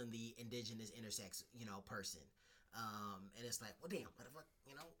killing the indigenous intersex person, and it's like, well, damn, what the fuck,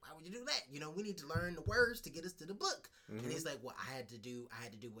 how would you do that? We need to learn the words to get us to the book. And he's like, well, I had to do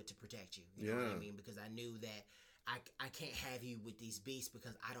what to protect you. You know what I mean? Because I knew that I can't have you with these beasts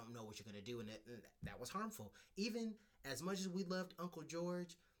because I don't know what you're gonna do, and that was harmful. Even as much as we loved Uncle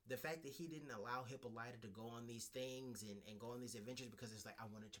George, the fact that he didn't allow Hippolyta to go on these things and go on these adventures because it's like, I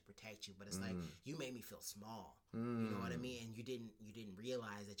wanted to protect you, but it's like, you made me feel small. You know what I mean? And you didn't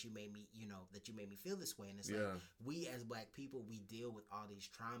realize that you made me, feel this way. And it's like, we as Black people, we deal with all these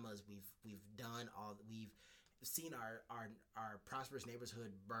traumas. We've done all, seen our prosperous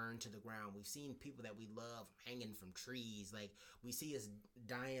neighborhood burn to the ground. We've seen people that we love hanging from trees. Like, we see us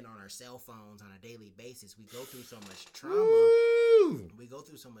dying on our cell phones on a daily basis. We go through so much trauma. Woo! We go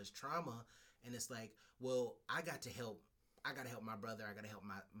through so much trauma, and it's like, well, I got to help. I got to help my brother. I got to help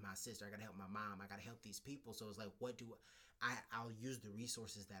my sister. I got to help my mom. I got to help these people. So it's like, what do I'll use the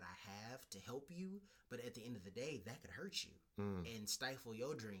resources that I have to help you, but at the end of the day, that could hurt you and stifle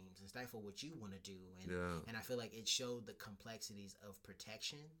your dreams and stifle what you want to do. And I feel like it showed the complexities of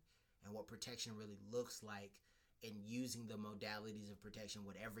protection and what protection really looks like, and using the modalities of protection,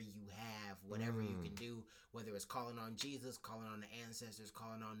 whatever you have, whatever you can do, whether it's calling on Jesus, calling on the ancestors,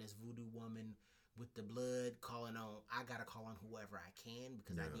 calling on this voodoo woman with the blood, I gotta call on whoever I can,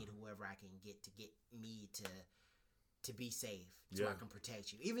 because I need whoever I can get me to be safe, so I can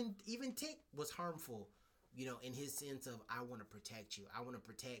protect you. Even Tick was harmful, in his sense of, I want to protect you. I want to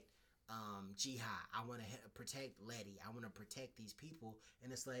protect Jihad. I want to protect Letty. I want to protect these people.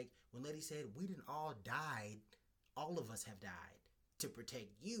 And it's like, when Letty said, we didn't all died, all of us have died to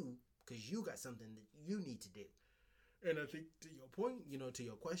protect you, because you got something that you need to do. And I think, to your point, to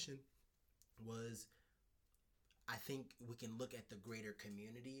your question, was, I think we can look at the greater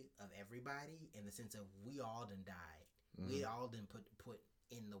community of everybody in the sense of, we all done died. We all done put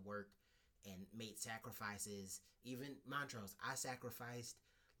in the work and made sacrifices. Even Montrose, I sacrificed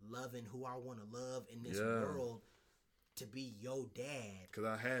loving who I want to love in this world to be your dad. Because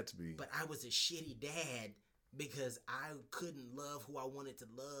I had to be. But I was a shitty dad because I couldn't love who I wanted to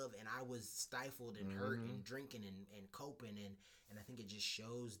love, and I was stifled and hurt and drinking and coping. And I think it just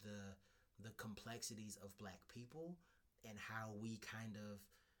shows the complexities of Black people and how we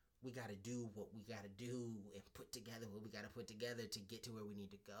got to do what we got to do and put together what we got to put together to get to where we need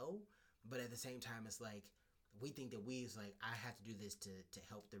to go. But at the same time, it's like, we think that I have to do this to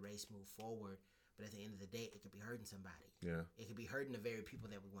help the race move forward. But at the end of the day, it could be hurting somebody. Yeah. It could be hurting the very people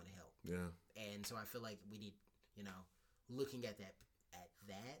that we want to help. Yeah. And so I feel like we need, looking at that,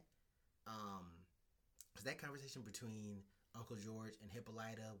 because that conversation between Uncle George and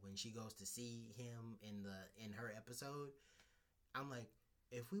Hippolyta, when she goes to see him in her episode, I'm like,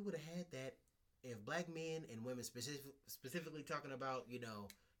 if we would have had that, if Black men and women, specifically talking about,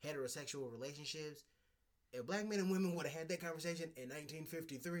 heterosexual relationships, if Black men and women would have had that conversation in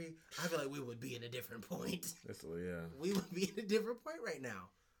 1953, I feel like we would be in a different point. We would be in a different point right now.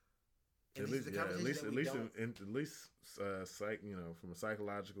 And at least, from a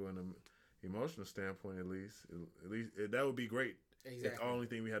psychological and emotional standpoint, at least that would be great. Exactly. If the only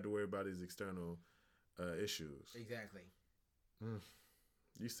thing we had to worry about is external issues. Exactly.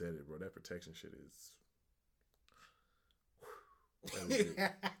 You said it, bro. That protection shit is. That is it.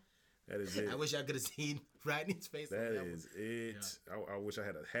 That is it. I wish I could have seen Rodney's face. That is it. Yeah. I wish I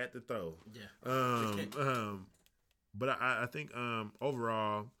had a hat to throw. Yeah. But I think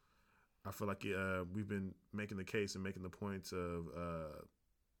overall, I feel like we've been making the case and making the points of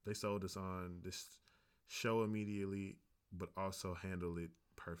they sold us on this show immediately, but also handled it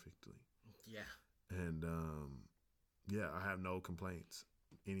perfectly. Yeah. And I have no complaints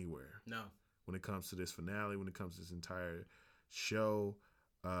anywhere. No. When it comes to this finale, when it comes to this entire show,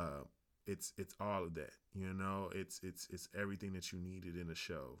 it's all of that. It's everything that you needed in a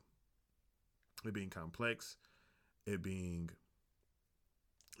show. It being complex, it being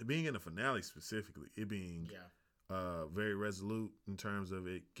in a finale specifically, it being very resolute in terms of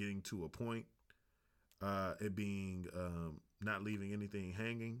it getting to a point, it being not leaving anything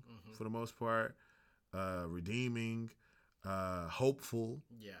hanging for the most part, redeeming, hopeful.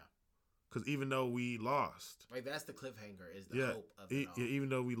 Yeah. Because even though we lost, like, that's the cliffhanger, is the hope of it all. Even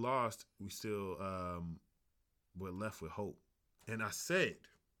though we lost, we still were left with hope. And I said,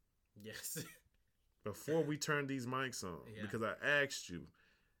 yes, before we turned these mics on, because I asked you,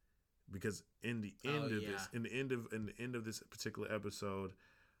 because in the end of this, in the end of this particular episode,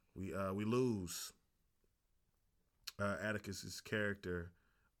 we lose Atticus's character.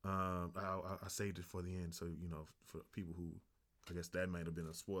 I saved it for the end, so for people who, I guess that might have been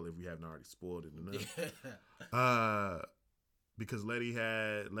a spoiler if we haven't already spoiled it enough. Because Letty,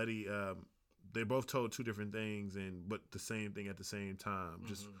 they both told two different things, but the same thing at the same time.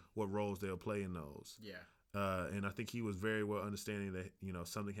 Just what roles they'll play in those. Yeah. And I think he was very well understanding that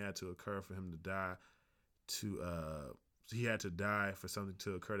something had to occur for him to die. He had to die for something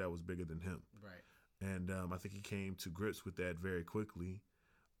to occur that was bigger than him. Right. And I think he came to grips with that very quickly.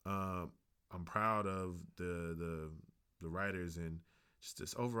 I'm proud of the writers and just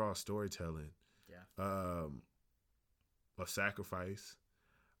this overall storytelling. Yeah. Of sacrifice,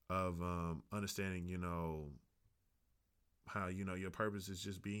 of understanding, how your purpose is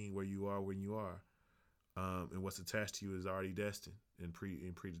just being where you are when you are. and what's attached to you is already destined and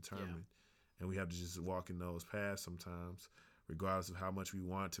predetermined, and we have to just walk in those paths sometimes, regardless of how much we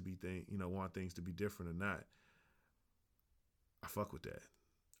want to be want things to be different or not. I fuck with that.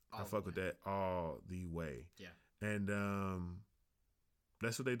 I fuck with that all the way. Yeah. And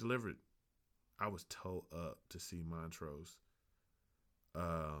that's what they delivered. I was toe up to see Montrose.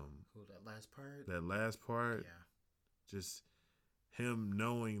 That last part? That last part. Yeah. Just him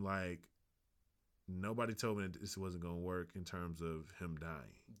knowing, like, nobody told me that this wasn't going to work in terms of him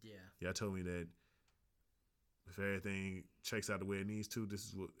dying. Yeah. Y'all told me that if everything checks out the way it needs to,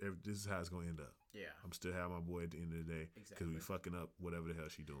 this is how it's going to end up. Yeah. I'm still having my boy at the end of the day. Exactly. Because we fucking up whatever the hell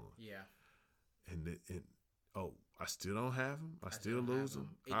she doing. Yeah. And I still don't have him. I still lose him.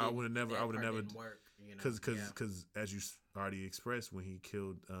 I would have never. Didn't work. Because as you already expressed, when he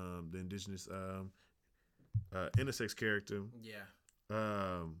killed the indigenous intersex character. Yeah.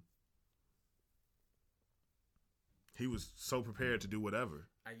 He was so prepared to do whatever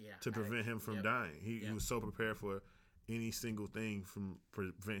to prevent him from dying. He was so prepared for any single thing from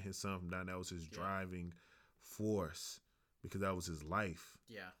prevent his son from dying. That was his driving force, because that was his life.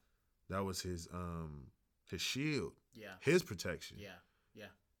 Yeah. That was his shield. Yeah. His protection. Yeah. Yeah.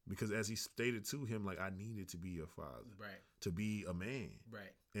 Because as he stated to him, like, I needed to be your father. Right. To be a man.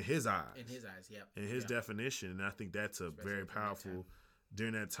 Right. In his eyes. In his eyes, yep. In his definition. And I think that's very powerful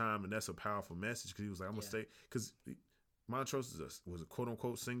during that time, and that's a powerful message, because he was like, I'm going to stay. Because Montrose was a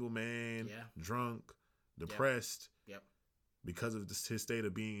quote-unquote single man, drunk, depressed. Yep. Because of his state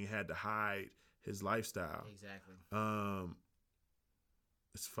of being, he had to hide his lifestyle. Exactly.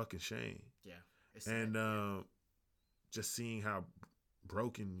 It's a fucking shame. Yeah. And just seeing how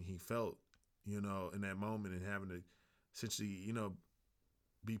broken he felt, in that moment, and having to essentially,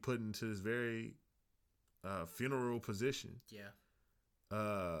 be put into this very funeral position. Yeah.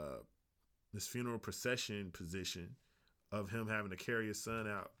 This funeral procession position of him having to carry his son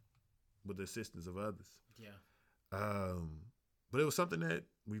out with the assistance of others. Yeah. But it was something that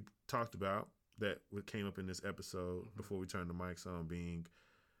we talked about that came up in this episode before we turned the mics on, being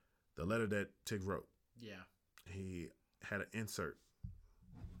the letter that Tig wrote. Yeah. He had an insert.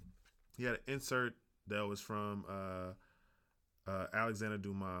 That was from Alexander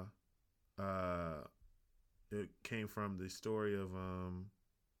Dumas. It came from the story of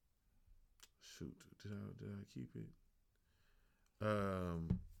did I keep it?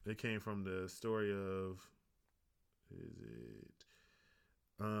 It came from the story of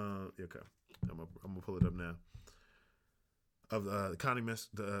okay. I'm gonna pull it up now. Of the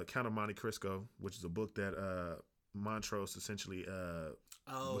Count of Monte Cristo, which is a book that Montrose essentially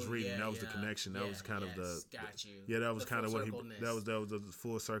was reading. That was the connection. That was kind of the got you. Yeah, that was kind of what he. That was the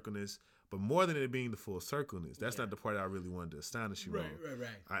full circleness. But more than it being the full circleness, that's not the part I really wanted to astonish you on. Right.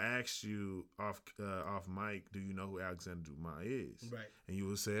 I asked you off mic, do you know who Alexander Dumas is? Right. And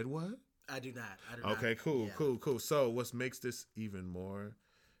you said what? I do not. Okay, cool. So what makes this even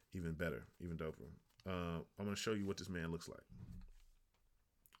better, even doper? I'm gonna show you what this man looks like.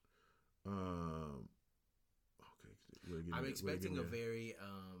 Okay. I'm expecting a very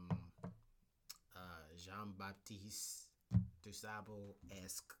Jean-Baptiste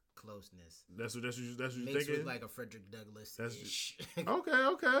Dusable-esque closeness. That's what you thinking? Mixed with like a Frederick Douglass-ish. Okay.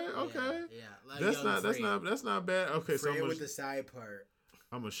 Yeah. That's not bad. Okay, Fred so with the side part.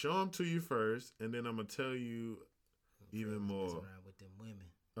 I'm gonna show them to you first, and then I'm gonna tell you even more. With them women.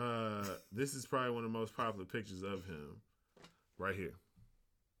 This is probably one of the most popular pictures of him, right here.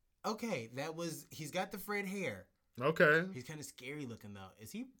 Okay, he's got the Fred hair. Okay. He's kind of scary looking though.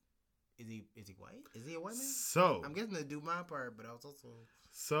 Is he white? Is he a white man? So I'm guessing the Dumas part, but I was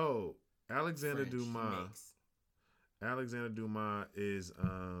also Alexander French Dumas. Alexander Dumas is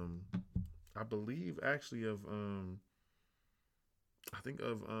I believe actually of I think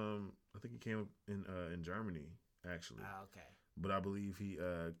he came up in Germany actually. Oh, okay. But I believe he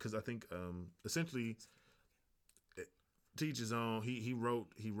because I think essentially to each his own. He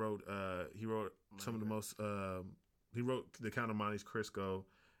wrote some of the most he wrote The Count of Monte Cristo,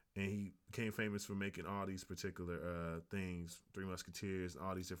 and he became famous for making all these particular things, Three Musketeers,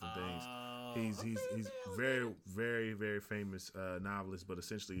 all these different things. He's very, very, very famous novelist, but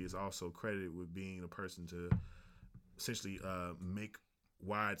essentially is also credited with being a person to essentially make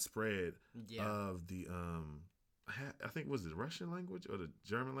widespread of the I think was it the Russian language or the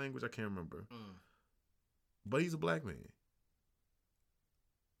German language? I can't remember. But he's a black man.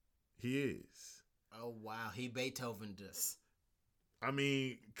 He is. Oh wow, he Beethovened us. I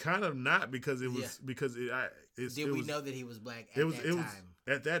mean, kind of not because it was because it. Did we know that he was black at that time?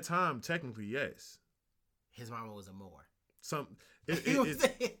 At that time, technically, yes. His mama was a Moor.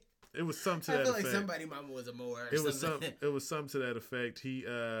 It was something to I that feel effect. like somebody mama was a Moor. It was something to that effect. He,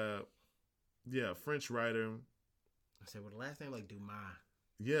 French writer. I said, well, the last name like Dumas.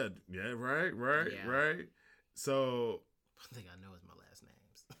 Yeah, right. So I think I know is my last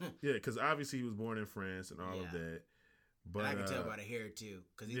names. yeah, because obviously he was born in France and all of that. But and I can tell by the hair too,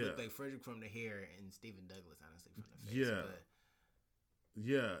 because he looked like Frederick from the hair and Stephen Douglas, honestly, from the face.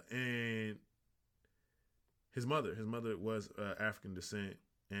 And his mother was African descent,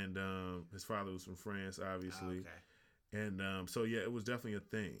 and his father was from France, obviously. And so it was definitely a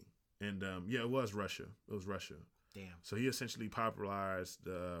thing. And it was Russia. It was Russia. Damn. So he essentially popularized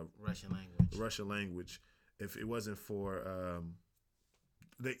the Russian language. If it wasn't for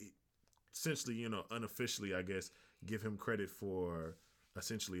they essentially, unofficially, I guess, give him credit for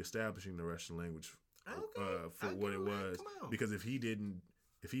essentially establishing the Russian language for what it was. Because if he didn't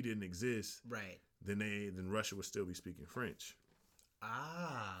exist, right, then Russia would still be speaking French.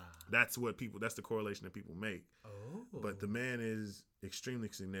 That's the correlation that people make. But the man is extremely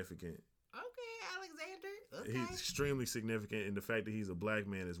significant. Alexander. He's extremely significant, and the fact that he's a black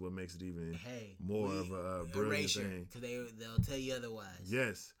man is what makes it even more of a brilliant thing. Because they'll tell you otherwise.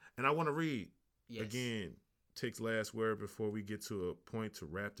 Yes, and I want to read again Tick's last word before we get to a point to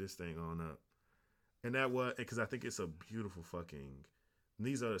wrap this thing on up, and that was because I think it's a beautiful fucking.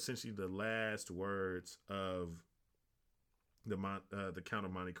 These are essentially the last words of the Count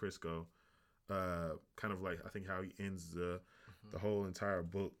of Monte Cristo, kind of like I think how he ends the whole entire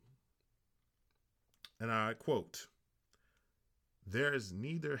book. And I quote, "There is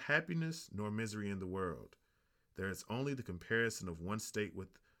neither happiness nor misery in the world. There is only the comparison of one state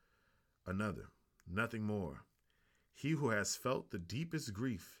with another, nothing more. He who has felt the deepest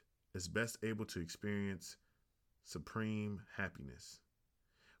grief is best able to experience supreme happiness.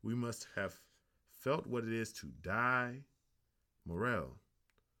 We must have felt what it is to die, Morel,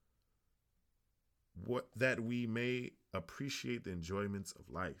 that we may appreciate the enjoyments of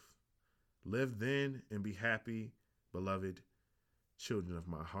life. Live then and be happy, beloved children of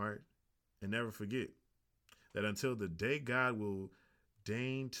my heart, and never forget that until the day God will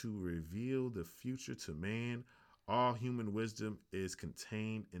deign to reveal the future to man, all human wisdom is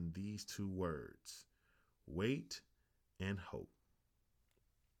contained in these two words: wait and hope."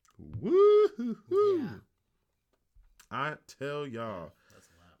 Woo! Yeah. I tell y'all, that's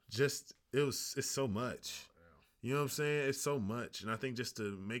a lot. It's so much. You know what I'm saying? It's so much. And I think just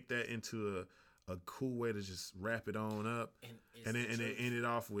to make that into a cool way to just wrap it on up and then end it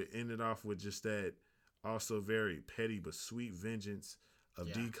off with just that also very petty but sweet vengeance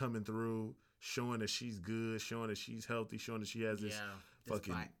of D coming through, showing that she's good, showing that she's healthy, showing that she has this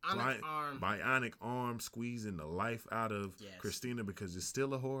fucking bionic arm squeezing the life out of Christina, because it's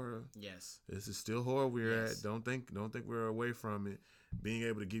still a horror. Yes. This is still horror we're at. Don't think we're away from it. Being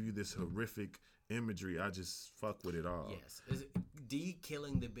able to give you this horrific imagery, I just fuck with it all. Yes. Is D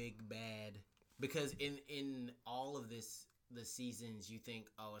killing the big bad? Because in all of the seasons, you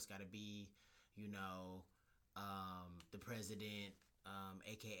think, oh, it's got to be, the president,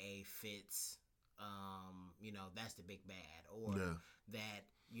 aka Fitz, that's the big bad, or that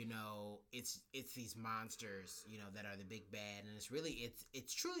it's these monsters, that are the big bad, and it's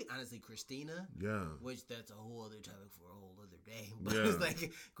truly honestly Christina, which that's a whole other topic for a whole other day, but it's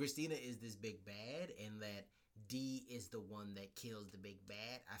like Christina is this big bad, and that D is the one that kills the big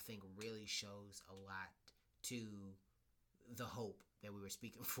bad. I think really shows a lot to the hope that we were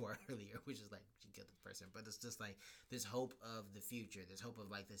speaking for earlier, which is like she killed the person, but it's just like this hope of the future, this hope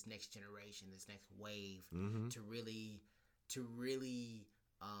of like this next generation, this next wave, to really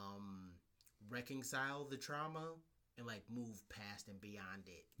reconcile the trauma and like move past and beyond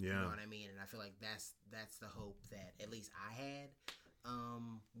it. You know what I mean? And I feel like that's the hope that at least I had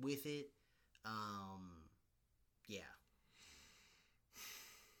with it.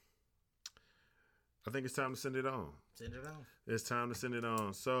 I think it's time to send it on. Send it on. It's time to send it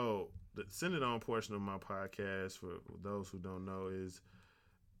on. So the send it on portion of my podcast, for those who don't know, is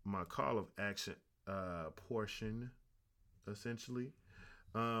my call of action portion, essentially,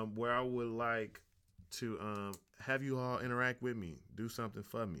 where I would like to have you all interact with me, do something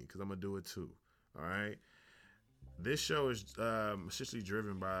for me, because I'm going to do it too. All right? This show is essentially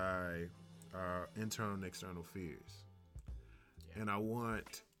driven by our internal and external fears. Yeah. And I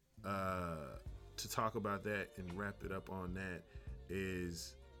want to talk about that and wrap it up on that.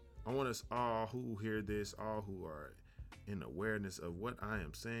 Is I want us all who hear this, all who are in awareness of what I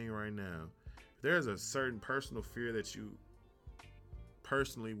am saying right now, if there's a certain personal fear that you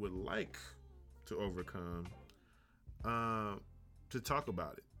personally would like to overcome, to talk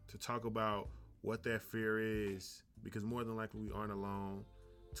about it, to talk about what that fear is, because more than likely we aren't alone.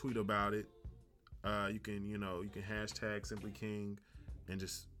 tweet about it. You can hashtag Simply King, and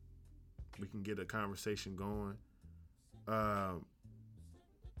just we can get a conversation going. I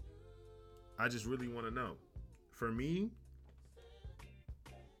just really want to know. For me,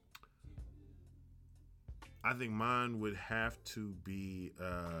 I think mine would have to be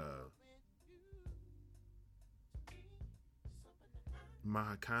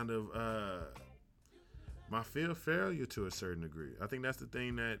my kind of my fear of failure to a certain degree. I think that's the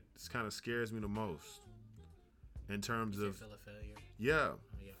thing that kind of scares me the most in terms of failure. Yeah,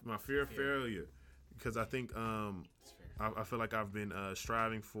 Oh, yeah. my fear of failure, because I think I feel like I've been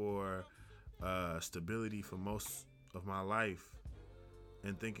striving for stability for most of my life,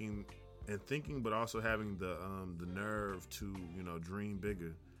 and thinking, but also having the nerve to dream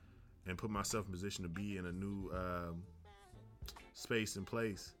bigger and put myself in position to be in a new space and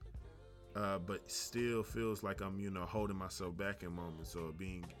place. But still feels like I'm, holding myself back in moments, or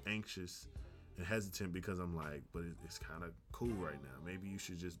being anxious and hesitant because I'm like, but it's kind of cool right now. Maybe you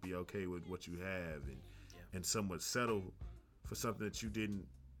should just be okay with what you have, and somewhat settle for something that you didn't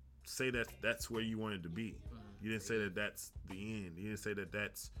say that's where you wanted to be. You didn't say that that's the end. You didn't say that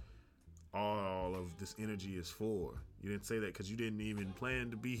that's all of this energy is for. You didn't say that because you didn't even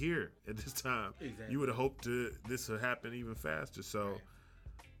plan to be here at this time. Exactly. You would have hoped this would happen even faster. So. Right.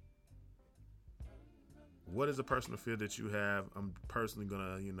 What is a personal fear that you have? I'm personally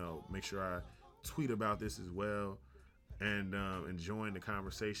gonna, make sure I tweet about this as well, and join the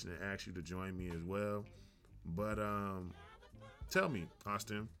conversation and ask you to join me as well. But tell me,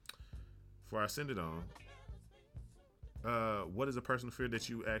 Austin, before I send it on, what is a personal fear that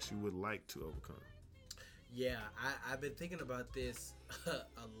you actually would like to overcome? Yeah, I've been thinking about this a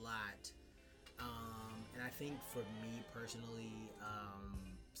lot, and I think for me personally,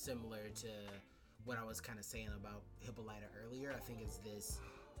 similar to what I was kind of saying about Hippolyta earlier, I think it's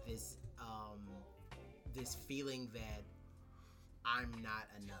this feeling that I'm not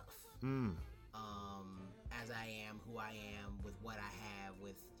enough. As I am who I am, with what I have,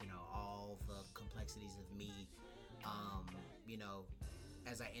 with all the complexities of me,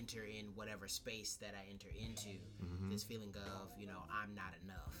 as I enter in whatever space that I enter into, this feeling of I'm not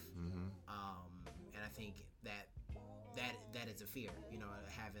enough. And I think that is a fear,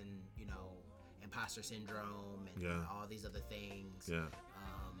 having imposter syndrome and all these other things. Yeah.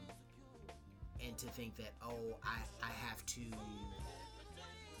 And to think that I have to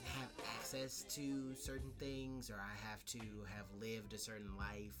have access to certain things, or I have to have lived a certain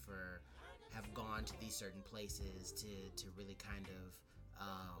life, or have gone to these certain places to really kind of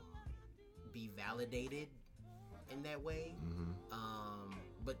be validated in that way.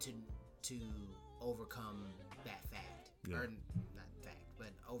 But to overcome that fact, or not fact,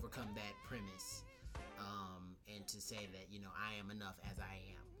 but overcome that premise, and to say that I am enough as I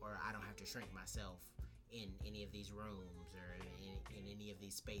am, or I don't have to shrink myself in any of these rooms, or in any of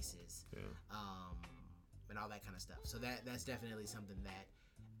these spaces, and all that kind of stuff. So that's definitely something that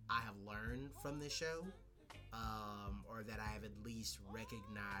I have learned from this show, or that I have at least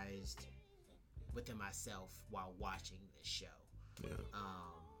recognized within myself while watching this show.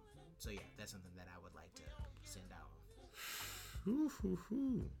 So yeah, that's something that I would like to send out.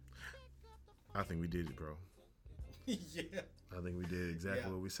 I think we did it, bro. Yeah. I think we did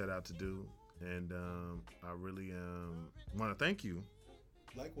exactly what we set out to do, and I really want to thank you.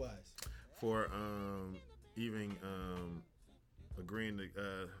 Likewise. For even agreeing to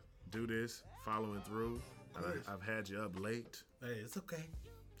do this, following through. I've had you up late. Hey, it's okay.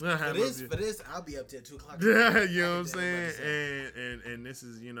 For this, I'll be up till 2:00. Yeah, you know what I'm saying. And this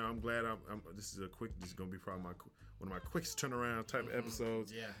is, I'm glad this is this is gonna be probably one of my quickest turnaround type of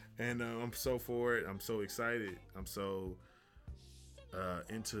episodes. Yeah. And I'm so for it. I'm so excited. I'm so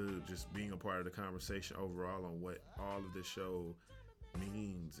into just being a part of the conversation overall on what all of this show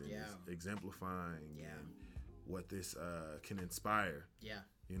means and is exemplifying, and what this can inspire. Yeah.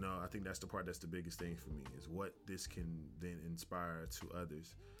 I think that's the part that's the biggest thing for me, is what this can then inspire to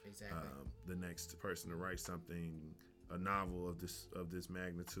others. Exactly. The next person to write something, a novel of this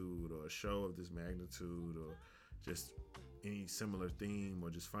magnitude, or a show of this magnitude, or just any similar theme, or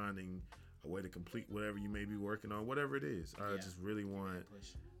just finding a way to complete whatever you may be working on, whatever it is. I just really want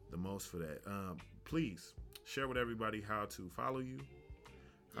the most for that. Please share with everybody how to follow you,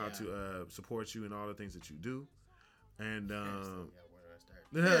 how to support you in all the things that you do, and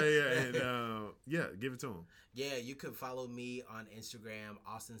give it to them. Yeah, you could follow me on Instagram,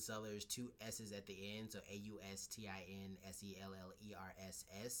 Austin Sellers, 2 S's at the end, so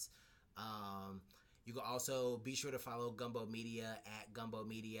AUSTINSELLERSS. You can also be sure to follow Gumbo Media at Gumbo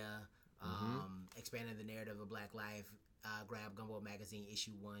Media, expanding the narrative of Black life, grab Gumbo Magazine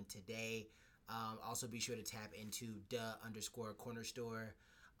issue 1 today. Also be sure to tap into _corner store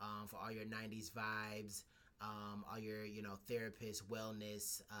for all your 90s vibes. All your, therapist,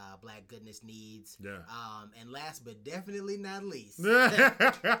 wellness, black goodness needs. Yeah. And last but definitely not least, tap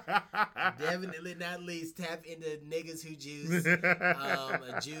into Niggas Who Juice.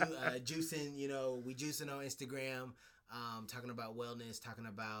 Juicing, we juicing on Instagram, talking about wellness, talking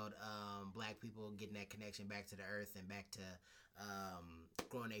about black people getting that connection back to the earth and back to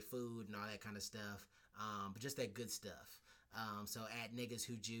growing their food and all that kind of stuff. But just that good stuff. So at Niggas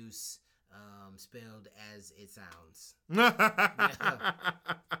Who Juice. Spelled as it sounds.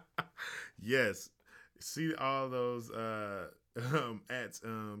 Yes. See all those ads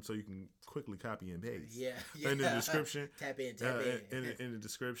so you can quickly copy and paste. Yeah. In the description. Tap in. In the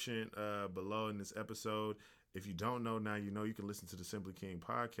description below in this episode. If you don't know now, you can listen to the Simply King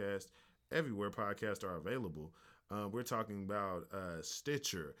podcast everywhere podcasts are available. We're talking about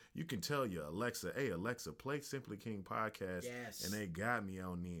Stitcher. You can tell your Alexa, hey, Alexa, play Simply King podcast. Yes. And they got me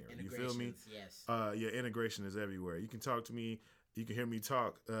on there. You feel me? Yes. Integration is everywhere. You can talk to me. You can hear me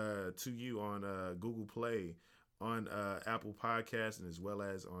talk to you on Google Play, on Apple Podcasts, and as well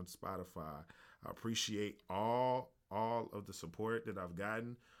as on Spotify. I appreciate all of the support that I've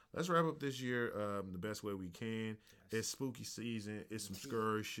gotten. Let's wrap up this year the best way we can. Yes. It's spooky season. It's some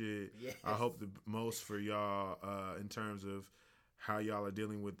scary shit. Yes. I hope the most for y'all in terms of how y'all are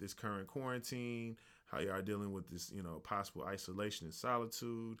dealing with this current quarantine, how y'all are dealing with this, possible isolation and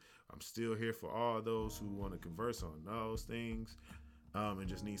solitude. I'm still here for all those who want to converse on those things and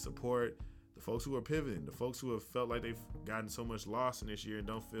just need support. The folks who are pivoting, the folks who have felt like they've gotten so much loss in this year and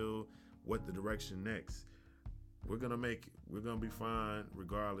don't feel what the direction next. We're going to make it. We're going to be fine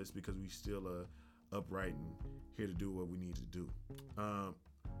regardless because we still are upright and here to do what we need to do.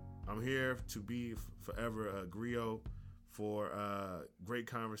 I'm here to be forever a griot for great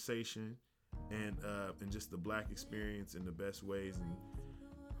conversation and just the black experience in the best ways. And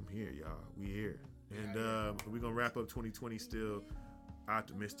I'm here, y'all. We here. And we're going to wrap up 2020 still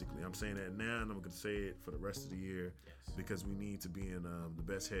optimistically. I'm saying that now and I'm going to say it for the rest of the year because we need to be in the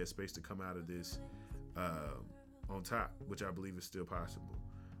best headspace to come out of this on top, which I believe is still possible.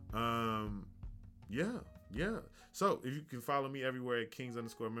 Yeah. So if you can follow me everywhere at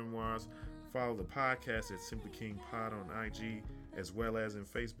Kings_Memoirs, follow the podcast at Simply King Pod on IG, as well as in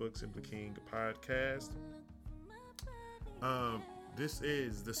Facebook, Simply King Podcast. This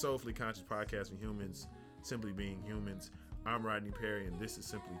is the Soulfully Conscious Podcast for humans, simply being humans. I'm Rodney Perry, and this is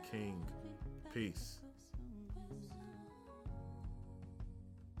Simply King. Peace.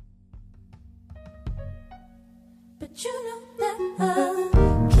 But you know that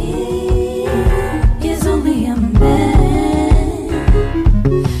a king is only a man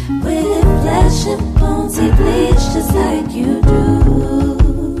with flesh and bones. He bleeds just like you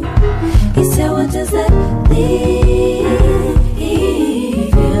do. He said, what does that leave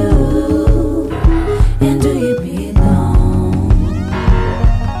you? And do you belong?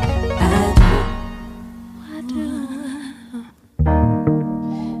 I do.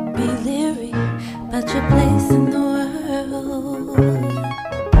 Be leery about your place in the world.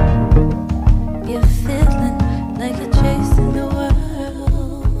 You're feeling like a chase